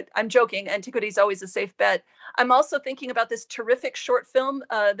 I'm joking, antiquities always a safe bet. I'm also thinking about this terrific short film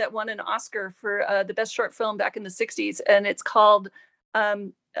that won an Oscar for the best short film back in the 60s, and it's called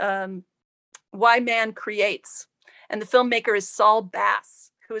Why Man Creates. And the filmmaker is Saul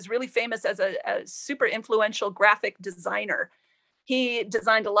Bass, who is really famous as a super influential graphic designer. He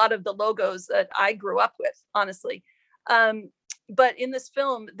designed a lot of the logos that I grew up with, honestly. But in this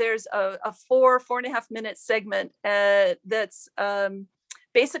film, there's a 4.5 minute segment that's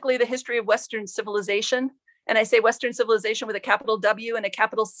basically the history of Western civilization. And I say Western civilization with a capital W and a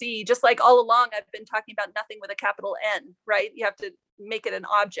capital C, just like all along I've been talking about nothing with a capital N, right? You have to make it an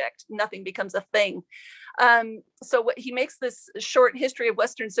object. Nothing becomes a thing. So what he makes this short history of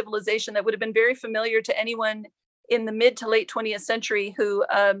Western civilization that would have been very familiar to anyone in the mid to late 20th century who,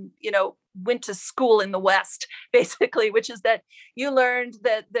 went to school in the West, basically, which is that you learned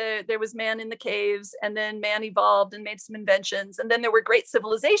that there was man in the caves, and then man evolved and made some inventions. And then there were great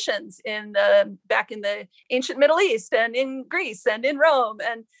civilizations back in the ancient Middle East and in Greece and in Rome.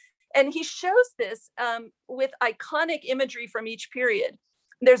 And he shows this with iconic imagery from each period.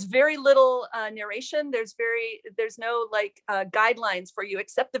 There's very little narration. There's no guidelines for you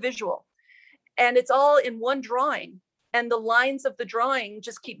except the visual. And it's all in one drawing. And the lines of the drawing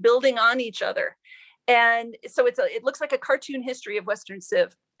just keep building on each other. And so it looks like a cartoon history of Western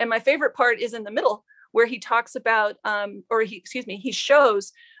Civ. And my favorite part is in the middle, where he talks about, he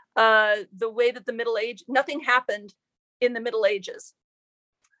shows the way that the Middle Age, nothing happened in the Middle Ages.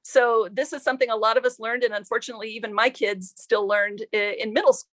 So this is something a lot of us learned, and unfortunately, even my kids still learned in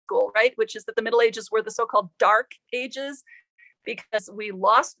middle school, right? Which is that the Middle Ages were the so-called Dark Ages, because we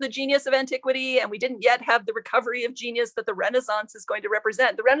lost the genius of antiquity and we didn't yet have the recovery of genius that the Renaissance is going to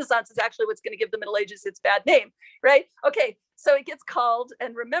represent. The Renaissance is actually what's going to give the Middle Ages its bad name, right? Okay, so it gets called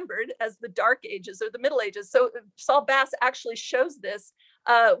and remembered as the Dark Ages or the Middle Ages. So Saul Bass actually shows this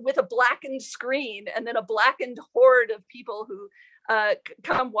with a blackened screen and then a blackened horde of people who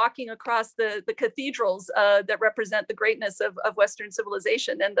come walking across the cathedrals that represent the greatness of Western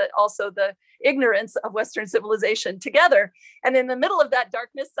civilization and also the ignorance of Western civilization together. And in the middle of that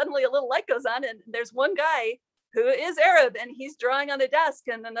darkness, suddenly a little light goes on, and there's one guy who is Arab, and he's drawing on a desk.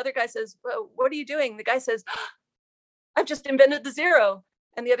 And another guy says, well, what are you doing? The guy says, I've just invented the zero.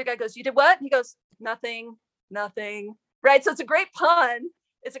 And the other guy goes, you did what? And he goes, nothing. Right? So it's a great pun.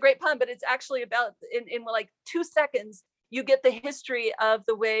 It's a great pun, but it's actually about in like 2 seconds, you get the history of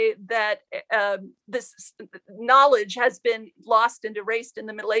the way that this knowledge has been lost and erased in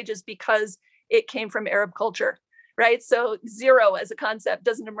the Middle Ages because it came from Arab culture, right? So zero as a concept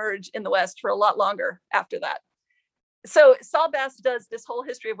doesn't emerge in the West for a lot longer after that. So Saul Bass does this whole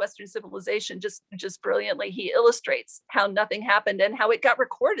history of Western civilization just brilliantly. He illustrates how nothing happened and how it got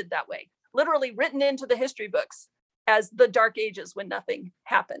recorded that way, literally written into the history books as the Dark Ages when nothing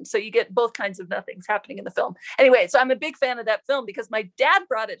happened. So you get both kinds of nothings happening in the film. Anyway, so I'm a big fan of that film because my dad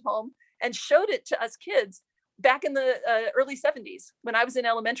brought it home and showed it to us kids back in the early 70s when I was in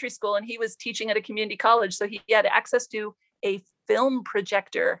elementary school, and he was teaching at a community college. So he had access to a film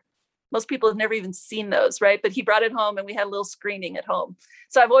projector. Most people have never even seen those, right? But he brought it home and we had a little screening at home.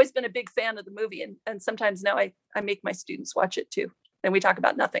 So I've always been a big fan of the movie. And sometimes now I make my students watch it too. And we talk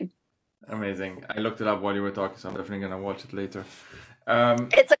about nothing. Amazing. I looked it up while you were talking, so I'm definitely going to watch it later.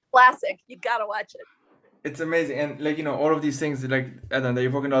 It's a classic. You got to watch it. It's amazing. And all of these things, like, Adam, that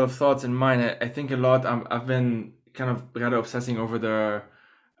you're evoking a lot of thoughts in mine. I think a lot, I've been kind of rather obsessing over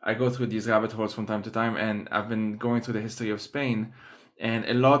I go through these rabbit holes from time to time, and I've been going through the history of Spain. And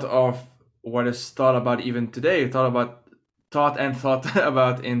a lot of what is thought about even today, thought about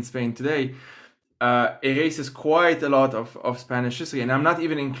in Spain today, erases quite a lot of Spanish history. And I'm not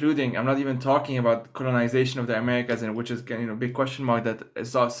even talking about colonization of the Americas, and which is a big question mark that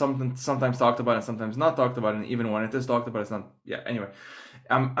is sometimes talked about and sometimes not talked about, and even when it is talked about, it's not. Yeah. Anyway,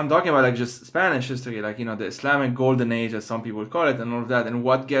 I'm talking about like just Spanish history, like the Islamic Golden Age, as some people call it, and all of that, and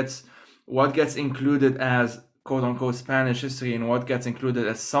what gets included as quote unquote Spanish history and what gets included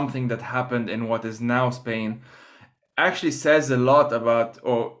as something that happened in what is now Spain actually says a lot about,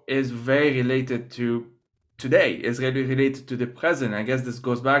 or is very related to today, is really related to the present. I guess this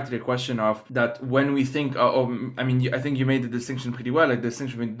goes back to the question of that when we think, I think you made the distinction pretty well, like the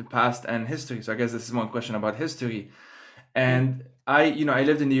distinction between the past and history. So I guess this is one question about history. And I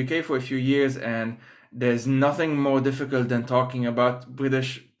lived in the UK for a few years, and There's nothing more difficult than talking about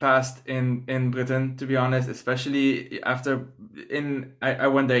British past in Britain, to be honest, especially after I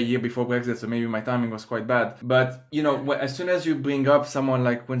went there a year before Brexit, so maybe my timing was quite bad. But as soon as you bring up someone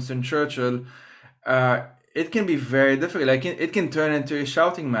like Winston Churchill, it can be very difficult. Like it can turn into a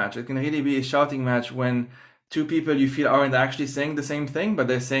shouting match. It can really be a shouting match when two people you feel aren't actually saying the same thing, but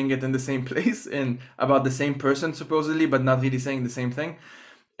they're saying it in the same place and about the same person supposedly, but not really saying the same thing.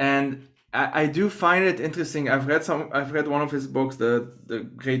 And I do find it interesting. I've read one of his books, the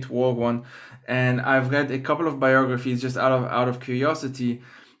Great War one, and I've read a couple of biographies just out of curiosity.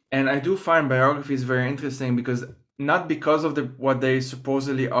 And I do find biographies very interesting because not because of what they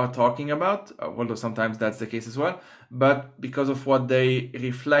supposedly are talking about, although sometimes that's the case as well, but because of what they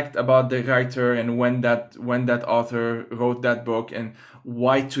reflect about the writer and when that author wrote that book, and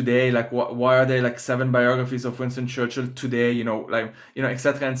why today, like why are there like 7 biographies of Winston Churchill today,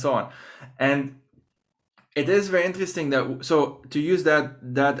 etc. and so on. And it is very interesting that, so to use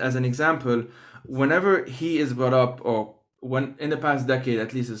that as an example, whenever he is brought up, or when in the past decade,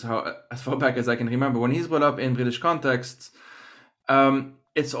 at least as far back as I can remember, when he's brought up in British contexts,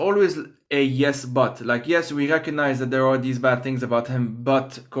 it's always a yes, but like, yes, we recognize that there are these bad things about him,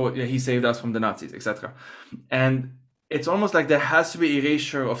 but he saved us from the Nazis, etc. And it's almost like there has to be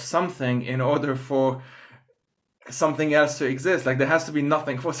erasure of something in order for something else to exist. Like there has to be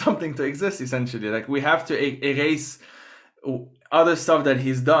nothing for something to exist, essentially. Like we have to erase other stuff that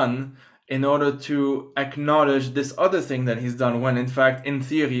he's done in order to acknowledge this other thing that he's done, when in fact, in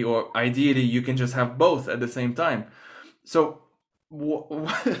theory or ideally, you can just have both at the same time. So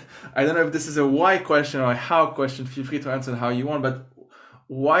I don't know if this is a why question or a how question. Feel free to answer how you want, but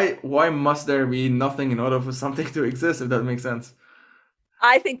why must there be nothing in order for something to exist, if that makes sense?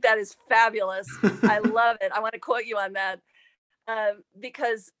 I think that is fabulous. I love it. I want to quote you on that,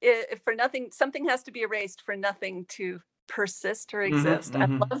 because for nothing, something has to be erased for nothing to persist or exist. I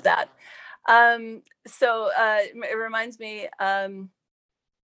love that. So it reminds me of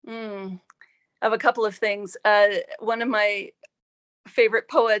a couple of things. One of my favorite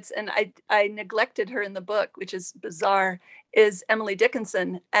poets, and I neglected her in the book, which is bizarre, is Emily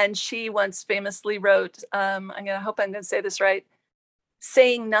Dickinson. And she once famously wrote, I hope I'm going to say this right,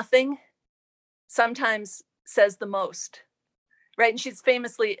 saying nothing sometimes says the most, right? And she's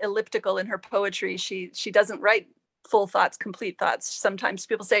famously elliptical in her poetry. She doesn't write full thoughts, complete thoughts. Sometimes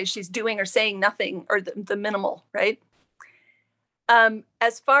people say she's doing or saying nothing, or the minimal, right?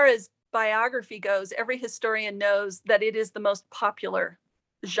 As far as biography goes, every historian knows that it is the most popular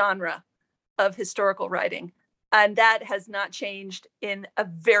genre of historical writing. And that has not changed in a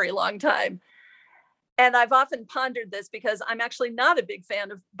very long time. And I've often pondered this because I'm actually not a big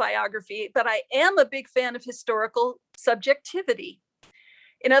fan of biography, but I am a big fan of historical subjectivity.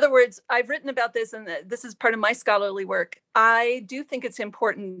 In other words, I've written about this, and this is part of my scholarly work. I do think it's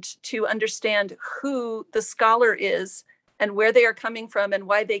important to understand who the scholar is and where they are coming from and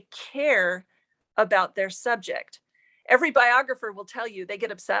why they care about their subject. Every biographer will tell you they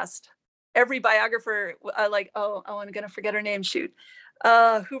get obsessed. Every biographer, I'm going to forget her name, shoot.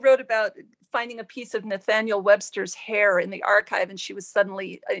 Who wrote about finding a piece of Nathaniel Webster's hair in the archive, and she was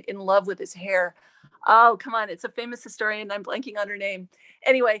suddenly in love with his hair. Oh, come on. It's a famous historian. I'm blanking on her name.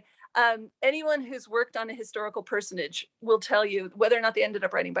 Anyway, anyone who's worked on a historical personage will tell you, whether or not they ended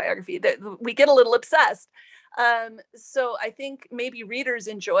up writing biography, that we get a little obsessed. So I think maybe readers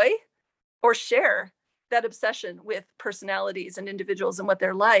enjoy or share that obsession with personalities and individuals and what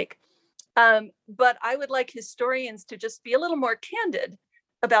they're like. But I would like historians to just be a little more candid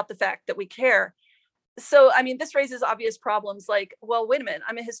about the fact that we care. So, I mean, this raises obvious problems like, well, wait a minute,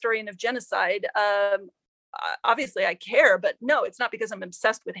 I'm a historian of genocide. Obviously I care, but no, it's not because I'm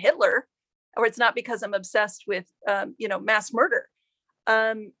obsessed with Hitler, or it's not because I'm obsessed with, mass murder.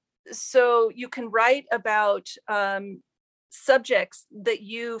 So you can write about subjects that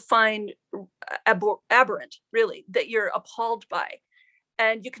you find aberrant, really, that you're appalled by.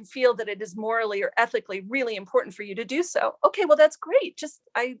 And you can feel that it is morally or ethically really important for you to do so. Okay, well, that's great. Just,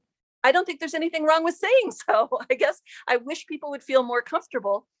 I don't think there's anything wrong with saying so. I guess I wish people would feel more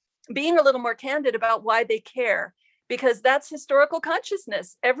comfortable being a little more candid about why they care, because that's historical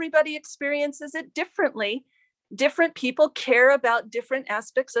consciousness. Everybody experiences it differently. Different people care about different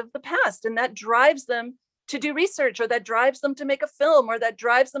aspects of the past, and that drives them to do research, or that drives them to make a film, or that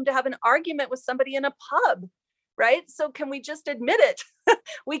drives them to have an argument with somebody in a pub, right? So can we just admit it?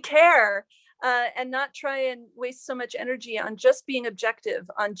 We care. And not try and waste so much energy on just being objective,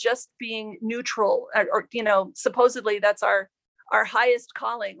 on just being neutral, or supposedly that's our highest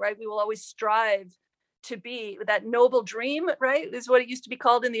calling, right? We will always strive to be, that noble dream, right, is what it used to be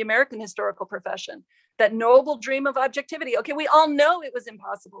called in the American historical profession, that noble dream of objectivity. Okay, we all know it was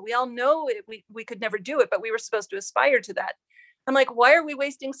impossible. We all know we could never do it, but we were supposed to aspire to that. I'm like, why are we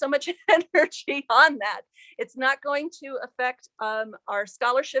wasting so much energy on that? It's not going to affect our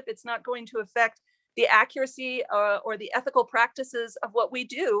scholarship. It's not going to affect the accuracy or the ethical practices of what we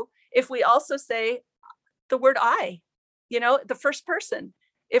do if we also say the word I, the first person.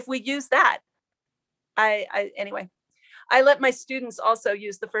 If we use that, anyway, I let my students also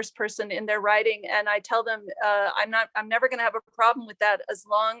use the first person in their writing, and I tell them I'm never going to have a problem with that as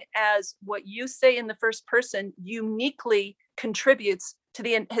long as what you say in the first person uniquely contributes to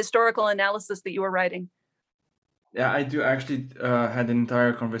the historical analysis that you are writing. Yeah, I do actually had an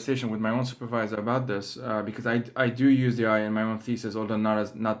entire conversation with my own supervisor about this because I do use the I in my own thesis, although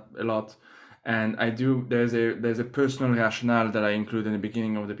not a lot. And I do there's a personal rationale that I include in the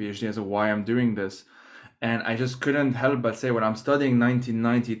beginning of the PhD as to why I'm doing this. And I just couldn't help but say when I'm studying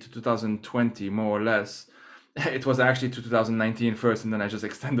 1990 to 2020, more or less, it was actually to 2019 first, and then I just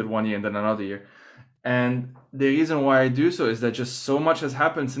extended 1 year and then another year. And the reason why I do so is that just so much has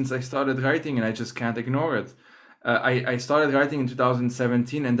happened since I started writing, and I just can't ignore it. I started writing in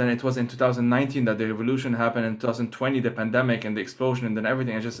 2017, and then it was in 2019 that the revolution happened, in 2020 the pandemic and the explosion, and then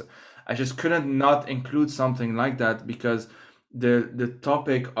everything. I just couldn't not include something like that, because the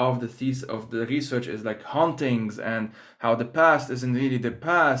topic of the thesis of the research is like hauntings, and how the past isn't really the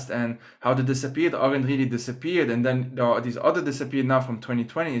past, and how the disappeared aren't really disappeared, and then there are these other disappeared now from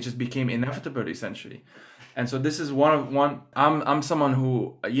 2020. It just became inevitable essentially. And so this is one. I'm someone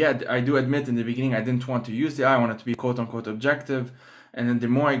who, yeah, I do admit in the beginning I didn't want to use the I wanted to be quote unquote objective, and then the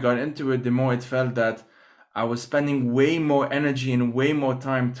more I got into it, the more it felt that I was spending way more energy and way more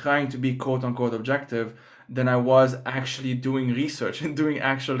time trying to be quote unquote objective than I was actually doing research and doing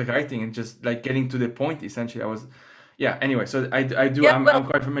actual writing and just like getting to the point. Essentially, I was, yeah. Anyway, so I do. Yeah, I'm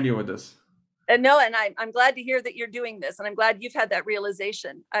quite familiar with this. No, and I'm glad to hear that you're doing this, and I'm glad you've had that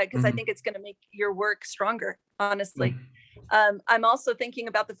realization because I think it's going to make your work stronger, honestly. I'm also thinking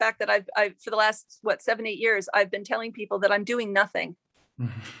about the fact that I've for the last 7-8 years I've been telling people that I'm doing nothing,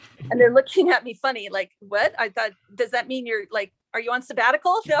 and they're looking at me funny, like, what? I thought, does that mean you're like, are you on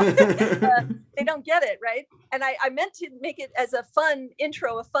sabbatical? No, they don't get it, right? And I meant to make it as a fun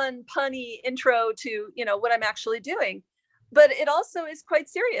intro, a fun punny intro to what I'm actually doing. But it also is quite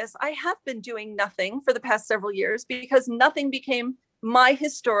serious. I have been doing nothing for the past several years because nothing became my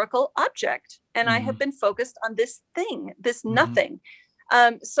historical object. And I have been focused on this thing, this nothing.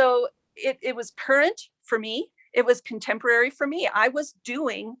 So it was current for me. It was contemporary for me. I was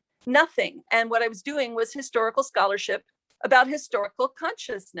doing nothing. And what I was doing was historical scholarship about historical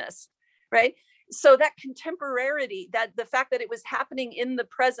consciousness, right? So that contemporarity, that the fact that it was happening in the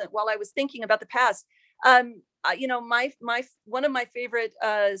present while I was thinking about the past, my one of my favorite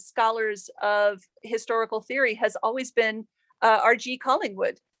scholars of historical theory has always been R.G.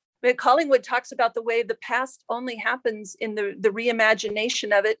 Collingwood. Collingwood talks about the way the past only happens in the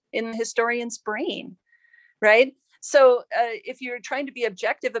reimagination of it in the historian's brain, right? So if you're trying to be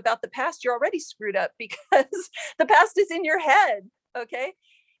objective about the past, you're already screwed up because the past is in your head, okay?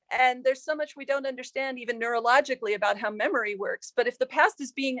 And there's so much we don't understand even neurologically about how memory works. But if the past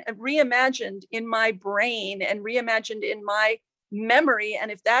is being reimagined in my brain and reimagined in my memory,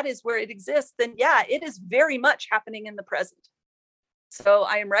 and if that is where it exists, then yeah, it is very much happening in the present. So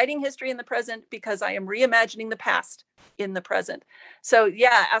I am writing history in the present because I am reimagining the past in the present. So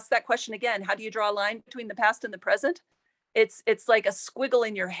yeah, ask that question again. How do you draw a line between the past and the present? It's like a squiggle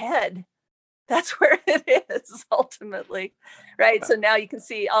in your head. That's where it is ultimately, right? So now you can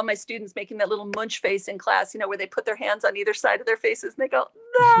see all my students making that little munch face in class, where they put their hands on either side of their faces and they go,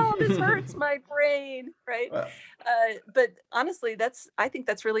 no, this hurts my brain, right? But honestly, I think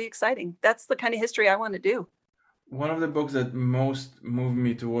that's really exciting. That's the kind of history I want to do. One of the books that most moved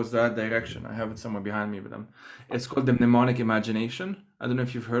me towards that direction, I have it somewhere behind me, but it's called The Mnemonic Imagination. I don't know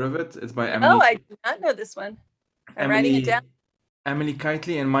if you've heard of it. It's by Emily. Oh, I do not know this one. I'm writing it down. Emily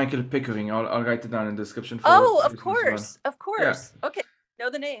Keightley and Michael Pickering. I'll write it down in the description. Of course. Yeah. Okay, know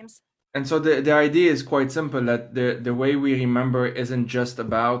the names. And so the idea is quite simple, that the way we remember isn't just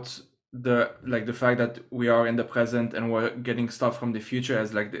about the fact that we are in the present and we're getting stuff from the future,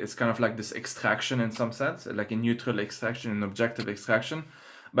 as like it's kind of like this extraction in some sense, like a neutral extraction, an objective extraction.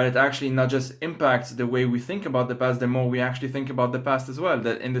 But it actually not just impacts the way we think about the past, the more we actually think about the past as well.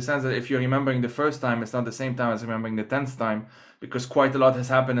 That in the sense that if you're remembering the first time, it's not the same time as remembering the 10th time, because quite a lot has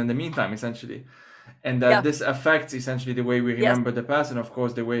happened in the meantime, essentially. And that this affects essentially the way we remember the past, and of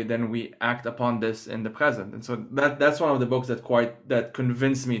course the way then we act upon this in the present. And so that's one of the books that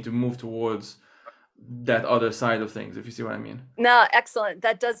convinced me to move towards that other side of things, if you see what I mean. No, excellent.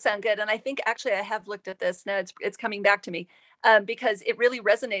 That does sound good. And I think actually I have looked at this. Now it's coming back to me because it really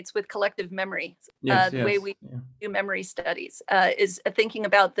resonates with collective memory. Yes, The way yes. we Yeah. do memory studies is thinking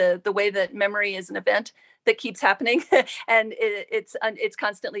about the way that memory is an event that keeps happening and it's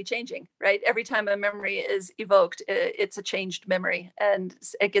constantly changing. Right, every time a memory is evoked, it's a changed memory and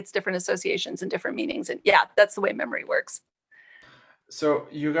it gets different associations and different meanings. And yeah, that's the way memory works. So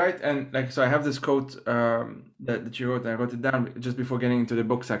you write, and like, so I have this quote that you wrote, and I wrote it down just before getting into the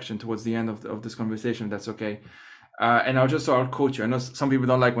book section towards the end of this conversation, if that's okay. And I'll quote you. I know some people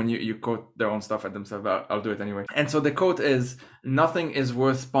don't like when you quote their own stuff at themselves, but I'll do it anyway. And so the quote is, "Nothing is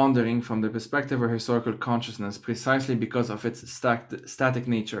worth pondering from the perspective of historical consciousness precisely because of its static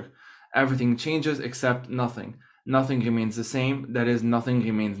nature. Everything changes except nothing. Nothing remains the same, that is, nothing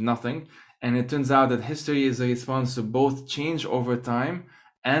remains nothing. And it turns out that history is a response to both change over time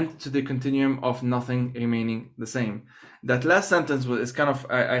and to the continuum of nothing remaining the same." That last sentence is kind of,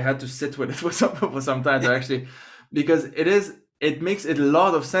 I had to sit with it for some time to actually, because it makes it a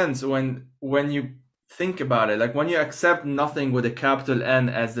lot of sense when you think about it. Like when you accept nothing with a capital N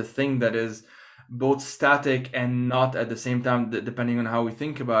as the thing that is both static and not at the same time, depending on how we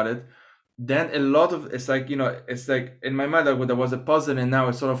think about it, then a lot of it's like, it's like in my mind there was a puzzle, and now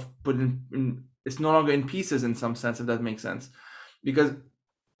it's sort of put it's no longer in pieces in some sense, if that makes sense. Because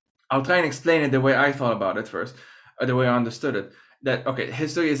I'll try and explain it the way I thought about it first, or the way I understood it. That, okay,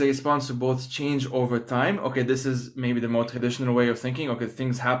 history is a response to both change over time. Okay, this is maybe the more traditional way of thinking. Okay,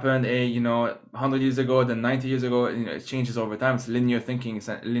 things happen 100 years ago, then 90 years ago, it changes over time. It's linear thinking, it's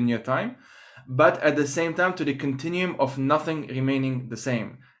a linear time. But at the same time, to the continuum of nothing remaining the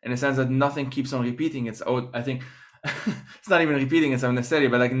same, in a sense that nothing keeps on repeating. I think it's not even repeating itself necessarily,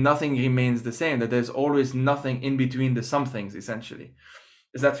 but like nothing remains the same, that there's always nothing in between the some things, essentially.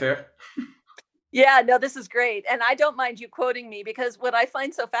 Is that fair? Yeah, no, this is great. And I don't mind you quoting me because what I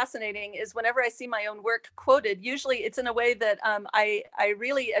find so fascinating is whenever I see my own work quoted, usually it's in a way that I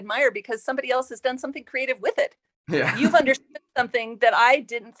really admire because somebody else has done something creative with it. Yeah. You've understood something that I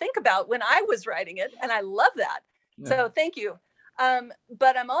didn't think about when I was writing it. And I love that. Yeah. So thank you.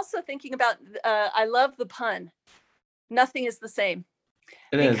 But I'm also thinking about, I love the pun. Nothing is the same.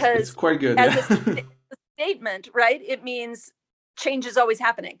 It's quite good. As a statement, right? It means change is always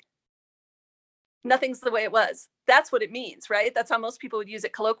happening. Nothing's the way it was. That's what it means, right? That's how most people would use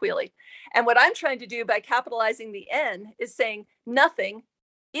it colloquially. And what I'm trying to do by capitalizing the N is saying nothing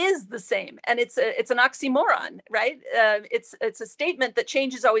is the same, and it's an oxymoron, right? It's a statement that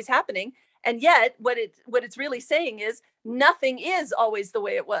change is always happening, and yet what it's really saying is nothing is always the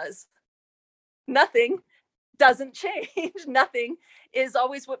way it was. Nothing doesn't change. Nothing is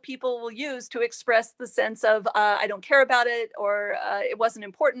always what people will use to express the sense of I don't care about it, or it wasn't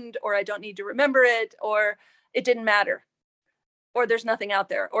important, or I don't need to remember it, or it didn't matter, or there's nothing out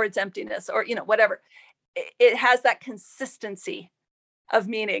there, or it's emptiness, or whatever. It has that consistency of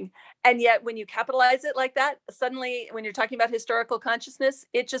meaning. And yet when you capitalize it like that, suddenly when you're talking about historical consciousness,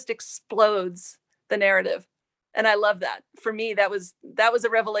 it just explodes the narrative. And I love that. For me, that was a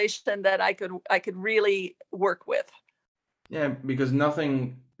revelation that I could really work with. Yeah, because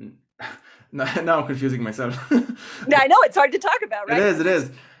nothing. Now I'm confusing myself. Now I know it's hard to talk about, right? It is.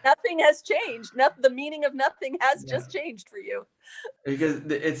 Nothing has changed. The meaning of nothing has just changed for you. Because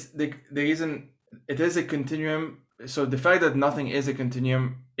it's the reason it is a continuum. So the fact that nothing is a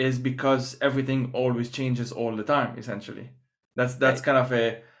continuum is because everything always changes all the time. Essentially, that's right. Kind of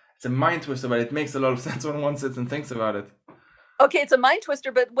it's a mind twister, but it makes a lot of sense when one sits and thinks about it. Okay, it's a mind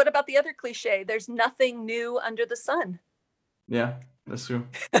twister, but what about the other cliche? There's nothing new under the sun. Yeah, that's true.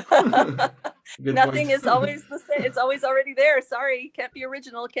 Nothing is always the same. It's always already there. Sorry, can't be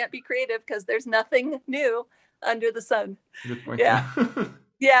original, can't be creative because there's nothing new under the sun. Good point. Yeah.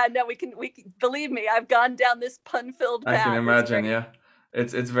 Yeah, no, we can believe me, I've gone down this pun-filled path. I can imagine, yeah.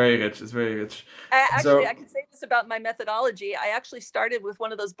 It's very rich. It's very rich. I can say this about my methodology. I actually started with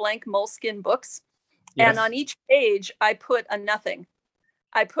one of those blank Moleskine books. Yes. And on each page, I put a nothing.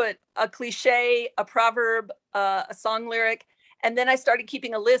 I put a cliche, a proverb, a song lyric, and then I started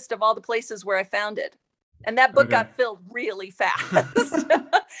keeping a list of all the places where I found it. And that book got filled really fast.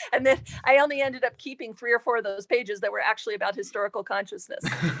 And then I only ended up keeping 3 or 4 of those pages that were actually about historical consciousness.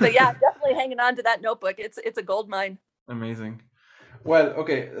 But yeah, definitely hanging on to that notebook. It's a gold mine. Amazing. Well,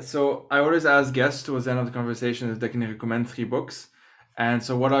 okay. So I always ask guests towards the end of the conversation if they can recommend 3 books. And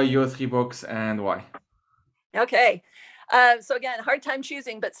so what are your 3 books and why? Okay. So again, hard time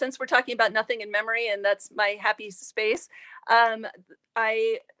choosing, but since we're talking about nothing in memory, and that's my happy space,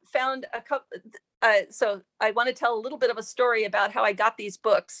 I found a couple. so I want to tell a little bit of a story about how I got these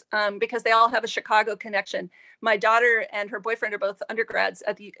books, because they all have a Chicago connection. My daughter and her boyfriend are both undergrads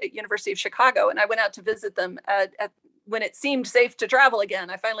at the University of Chicago, and I went out to visit them when it seemed safe to travel again.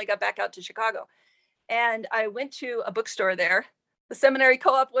 I finally got back out to Chicago, and I went to a bookstore there. The Seminary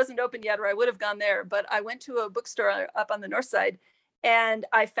Co-op wasn't open yet, or I would have gone there, but I went to a bookstore up on the north side, and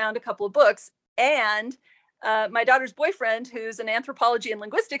I found a couple of books. And my daughter's boyfriend, who's an anthropology and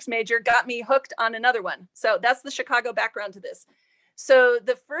linguistics major, got me hooked on another one. So that's the Chicago background to this. So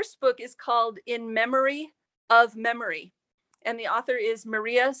the first book is called In Memory of Memory, and the author is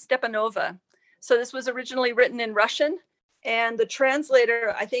Maria Stepanova. So this was originally written in Russian, and the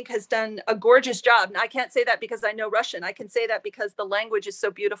translator, I think, has done a gorgeous job. And I can't say that because I know Russian. I can say that because the language is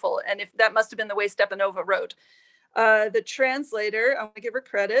so beautiful. And if that must have been the way Stepanova wrote. The translator, I want to give her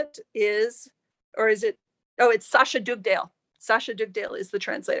credit, it's Sasha Dugdale. Sasha Dugdale is the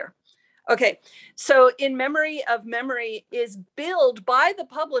translator. Okay, so In Memory of Memory is billed by the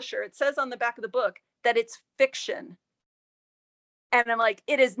publisher. It says on the back of the book that it's fiction. And I'm like,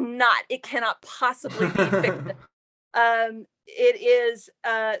 it is not. It cannot possibly be fiction. It is,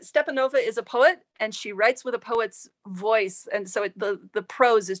 Stepanova is a poet, and she writes with a poet's voice. And so the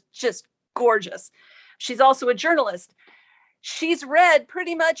prose is just gorgeous. She's also a journalist. She's read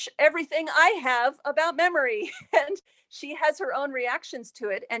pretty much everything I have about memory, and she has her own reactions to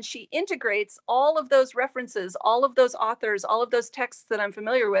it. And she integrates all of those references, all of those authors, all of those texts that I'm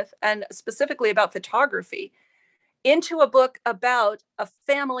familiar with, and specifically about photography, into a book about a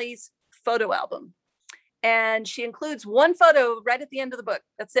family's photo album. And she includes one photo right at the end of the book.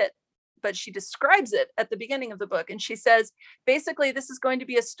 That's it. But she describes it at the beginning of the book. And she says, basically, this is going to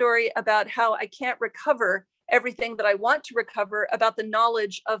be a story about how I can't recover everything that I want to recover about the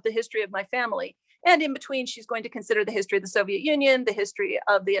knowledge of the history of my family. And in between, she's going to consider the history of the Soviet Union, the history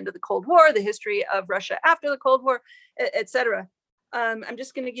of the end of the Cold War, the history of Russia after the Cold War, etc. I'm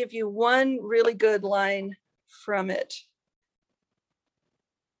just going to give you one really good line from it.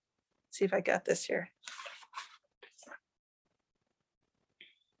 Let's see if I got this here.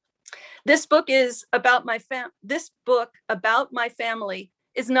 This book about my family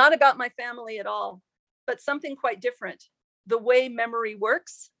is not about my family at all, but something quite different: the way memory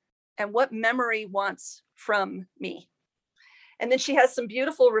works and what memory wants from me. And then she has some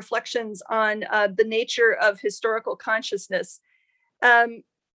beautiful reflections on the nature of historical consciousness.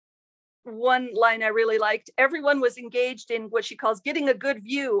 One line I really liked: everyone was engaged in what she calls getting a good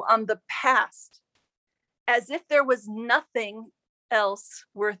view on the past, as if there was nothing else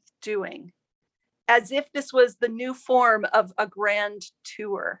worth doing, as if this was the new form of a grand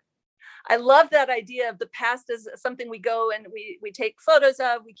tour. I love that idea of the past as something we go and we take photos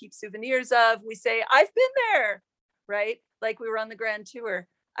of, we keep souvenirs of, we say, I've been there, right? Like we were on the grand tour.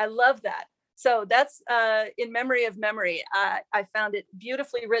 I love that. So that's In Memory of Memory. I found it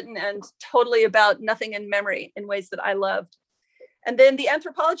beautifully written and totally about nothing in memory in ways that I loved. And then the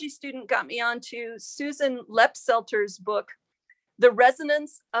anthropology student got me onto Susan Lepselter's book, The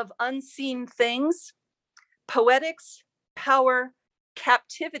Resonance of Unseen Things: Poetics, Power,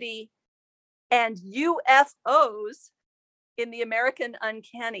 Captivity, and UFOs in the American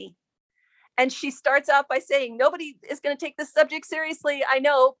Uncanny. And she starts out by saying, nobody is going to take this subject seriously, I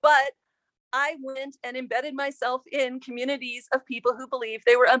know, but I went and embedded myself in communities of people who believe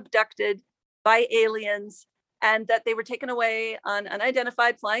they were abducted by aliens and that they were taken away on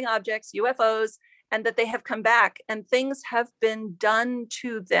unidentified flying objects, UFOs, and that they have come back and things have been done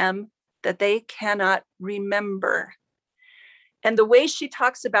to them that they cannot remember. And the way she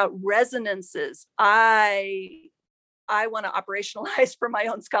talks about resonances, I want to operationalize for my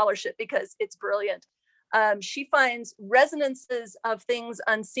own scholarship because it's brilliant. She finds resonances of things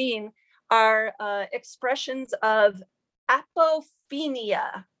unseen are expressions of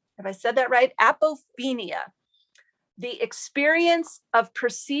apophenia. Have I said that right? Apophenia. The experience of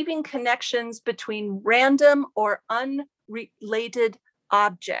perceiving connections between random or unrelated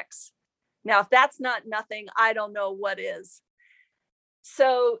objects. Now, if that's not nothing, I don't know what is.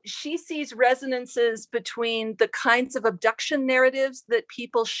 So she sees resonances between the kinds of abduction narratives that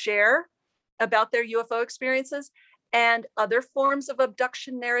people share about their UFO experiences and other forms of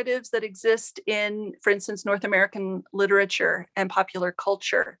abduction narratives that exist in, for instance, North American literature and popular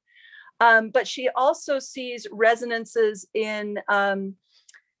culture. But she also sees resonances in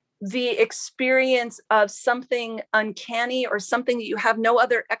the experience of something uncanny or something that you have no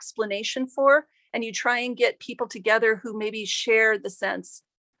other explanation for, and you try and get people together who maybe share the sense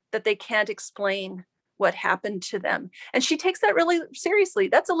that they can't explain what happened to them. And she takes that really seriously.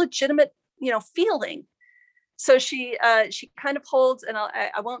 That's a legitimate, feeling. So she kind of holds, and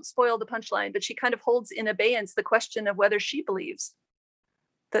I won't spoil the punchline, but she kind of holds in abeyance the question of whether she believes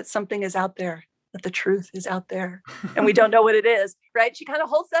that something is out there, that the truth is out there, and we don't know what it is, right? She kind of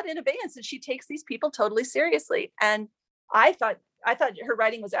holds that in abeyance, and she takes these people totally seriously. And I thought her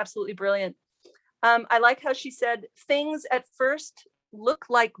writing was absolutely brilliant. I like how she said things at first look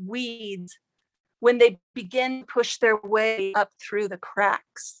like weeds when they begin to push their way up through the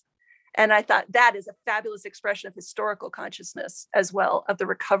cracks. And I thought that is a fabulous expression of historical consciousness as well, of the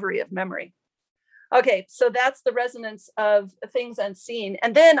recovery of memory. Okay, so that's the resonance of things unseen.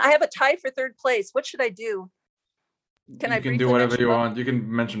 And then I have a tie for third place. What should I do? You can do whatever you want. You can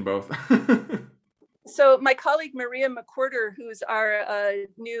mention both. So my colleague Maria McWhorter, who's our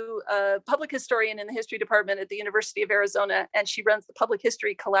new public historian in the history department at the University of Arizona, and she runs the Public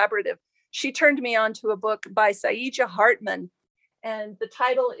History Collaborative, she turned me on to a book by Saija Hartman. And the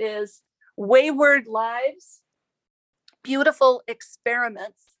title is Wayward Lives, Beautiful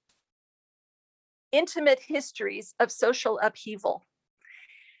Experiments, Intimate Histories of Social Upheaval.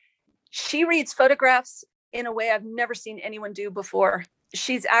 She reads photographs in a way I've never seen anyone do before.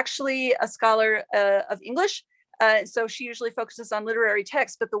 She's actually a scholar of English, so she usually focuses on literary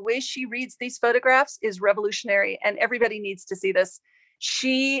text, but the way she reads these photographs is revolutionary, and everybody needs to see this.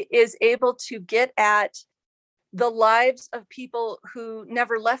 She is able to get at the lives of people who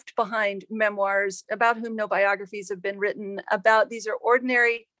never left behind memoirs, about whom no biographies have been written, about these are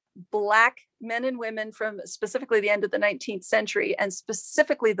ordinary Black men and women from specifically the end of the 19th century, and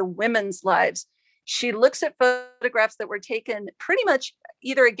specifically the women's lives. She looks at photographs that were taken pretty much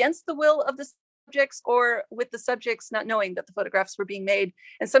either against the will of the subjects or with the subjects not knowing that the photographs were being made.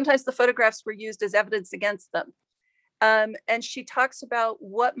 And sometimes the photographs were used as evidence against them. And she talks about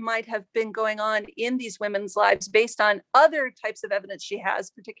what might have been going on in these women's lives based on other types of evidence she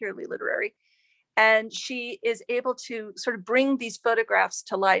has, particularly literary. And she is able to sort of bring these photographs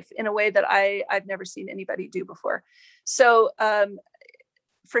to life in a way that I've never seen anybody do before. So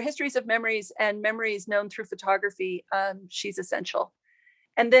for histories of memories and memories known through photography, she's essential.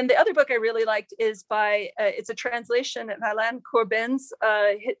 And then the other book I really liked is by, it's a translation of Alain Corbin's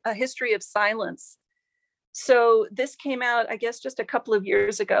A History of Silence. So this came out, I guess, just a couple of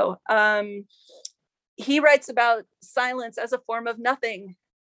years ago. He writes about silence as a form of nothing.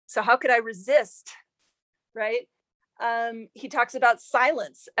 So how could I resist, right? He talks about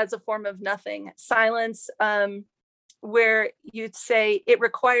silence as a form of nothing. Silence, where you'd say it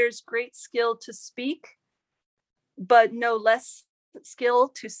requires great skill to speak, but no less skill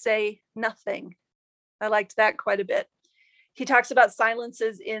to say nothing. I liked that quite a bit. He talks about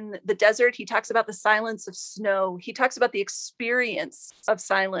silences in the desert. He talks about the silence of snow. He talks about the experience of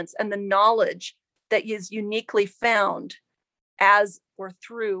silence and the knowledge that is uniquely found as or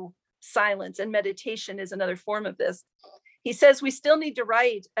through silence. And meditation is another form of this. He says we still need to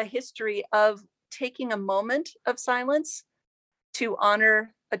write a history of taking a moment of silence to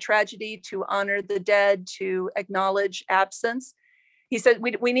honor a tragedy, to honor the dead, to acknowledge absence. He said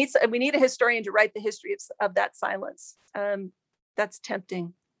we need a historian to write the history of that silence. That's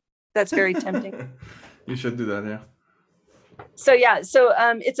tempting. That's very tempting. You should do that, yeah. So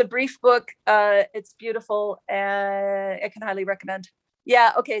it's a brief book. It's beautiful. I can highly recommend.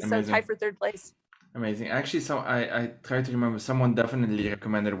 Yeah. Okay. So tie for third place. Amazing. Actually, so I try to remember someone definitely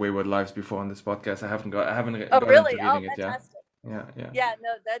recommended Wayward Lives before on this podcast. I haven't gotten into reading it yet. Yeah.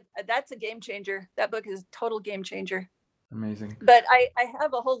 No, that's a game changer. That book is a total game changer. Amazing. But I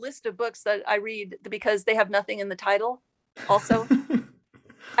have a whole list of books that I read because they have nothing in the title. Also,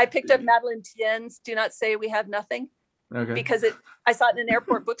 I picked up Madeleine Tien's "Do Not Say We Have Nothing." Okay. Because I saw it in an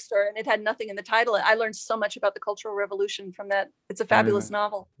airport bookstore and it had nothing in the title. And I learned so much about the Cultural Revolution from that. It's a fabulous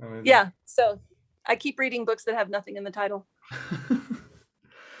novel. Amazing. Yeah. So I keep reading books that have nothing in the title.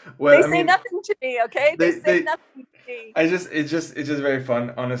 Well, they say nothing to me, okay? They say nothing to me. It's just very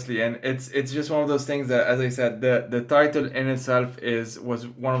fun, honestly, and it's just one of those things that, as I said, the title in itself was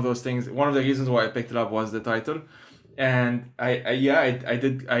one of those things. One of the reasons why I picked it up was the title, and I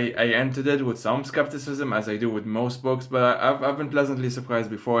entered it with some skepticism, as I do with most books, but I've been pleasantly surprised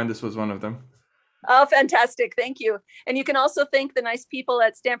before, and this was one of them. Oh, fantastic. Thank you. And you can also thank the nice people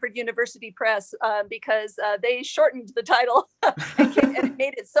at Stanford University Press because they shortened the title and it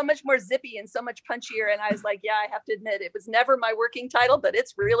made it so much more zippy and so much punchier. And I was like, yeah, I have to admit, it was never my working title, but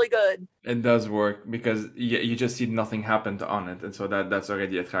it's really good. It does work because you just see nothing happened on it. And so that's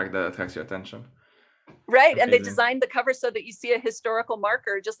already attracts your attention. Right. Amazing. And they designed the cover so that you see a historical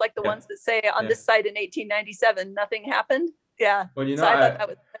marker, just like the ones that say on this site in 1897, nothing happened. Yeah. Well, so I thought that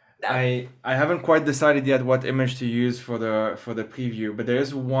was that. I haven't quite decided yet what image to use for the preview, but there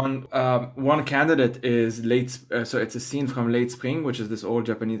is one candidate is so it's a scene from Late Spring, which is this old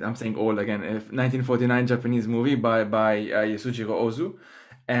Japanese, I'm saying old again, 1949 Japanese movie by Yasujiro Ozu,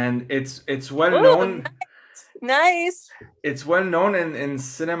 and it's well Ooh, known. Nice. It's well known in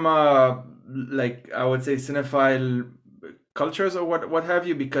cinema, like I would say cinephile cultures or what have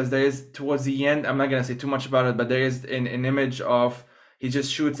you, because there is towards the end, I'm not gonna say too much about it, but there is an image of he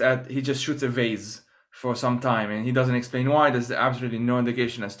just shoots a vase for some time and he doesn't explain why. There's absolutely no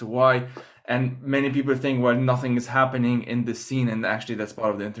indication as to why, and many people think, well, nothing is happening in this scene, and actually that's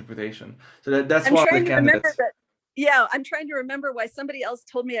part of the interpretation. So that's I'm one of trying the to remember candidates. that. Yeah, I'm trying to remember why somebody else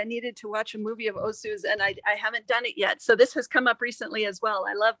told me I needed to watch a movie of Osu's, and I haven't done it yet. So this has come up recently as well.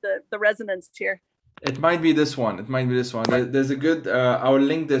 I love the resonance here. It might be this one. There's a good, I'll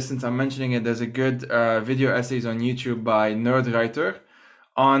link this since I'm mentioning it. There's a good video essays on YouTube by Nerdwriter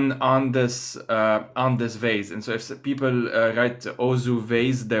on this vase. And so if people write Ozu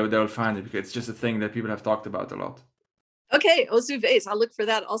vase, they'll find it, because it's just a thing that people have talked about a lot. Okay, Ozu vase. I'll look for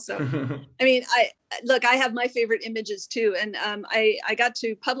that also. I mean, I have my favorite images too, and I got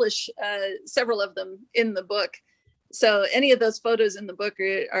to publish several of them in the book. So any of those photos in the book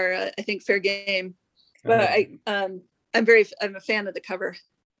are I think fair game. But I'm a fan of the cover.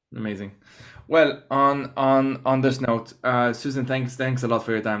 Amazing. Well, on this note, Susan, thanks a lot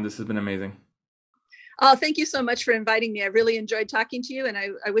for your time. This has been amazing. Oh, thank you so much for inviting me. I really enjoyed talking to you, and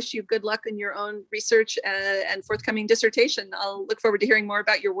I wish you good luck in your own research and forthcoming dissertation. I'll look forward to hearing more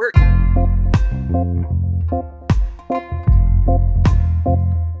about your work.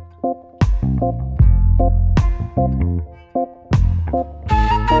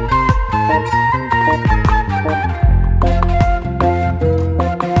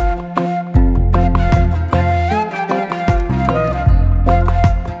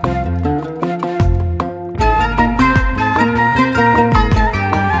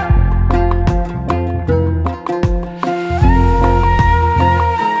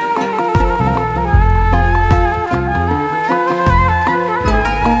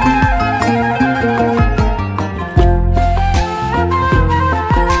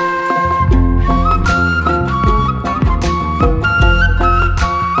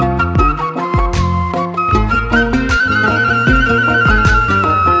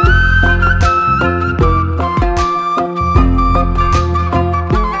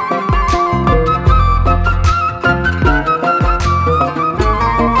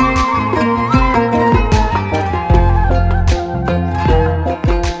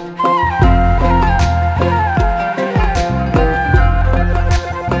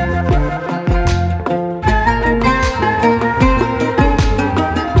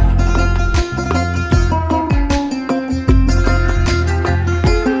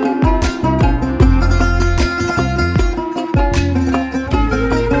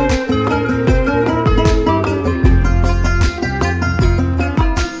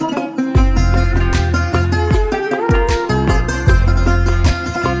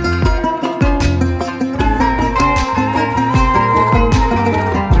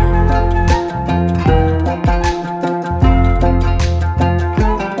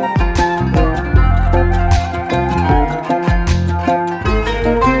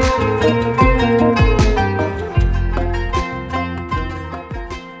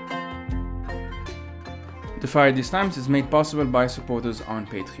 Fire These Times is made possible by supporters on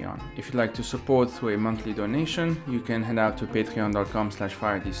Patreon. If you'd like to support through a monthly donation, you can head out to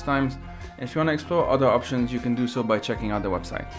patreon.com/firethesetimes. And if you want to explore other options, you can do so by checking out the website.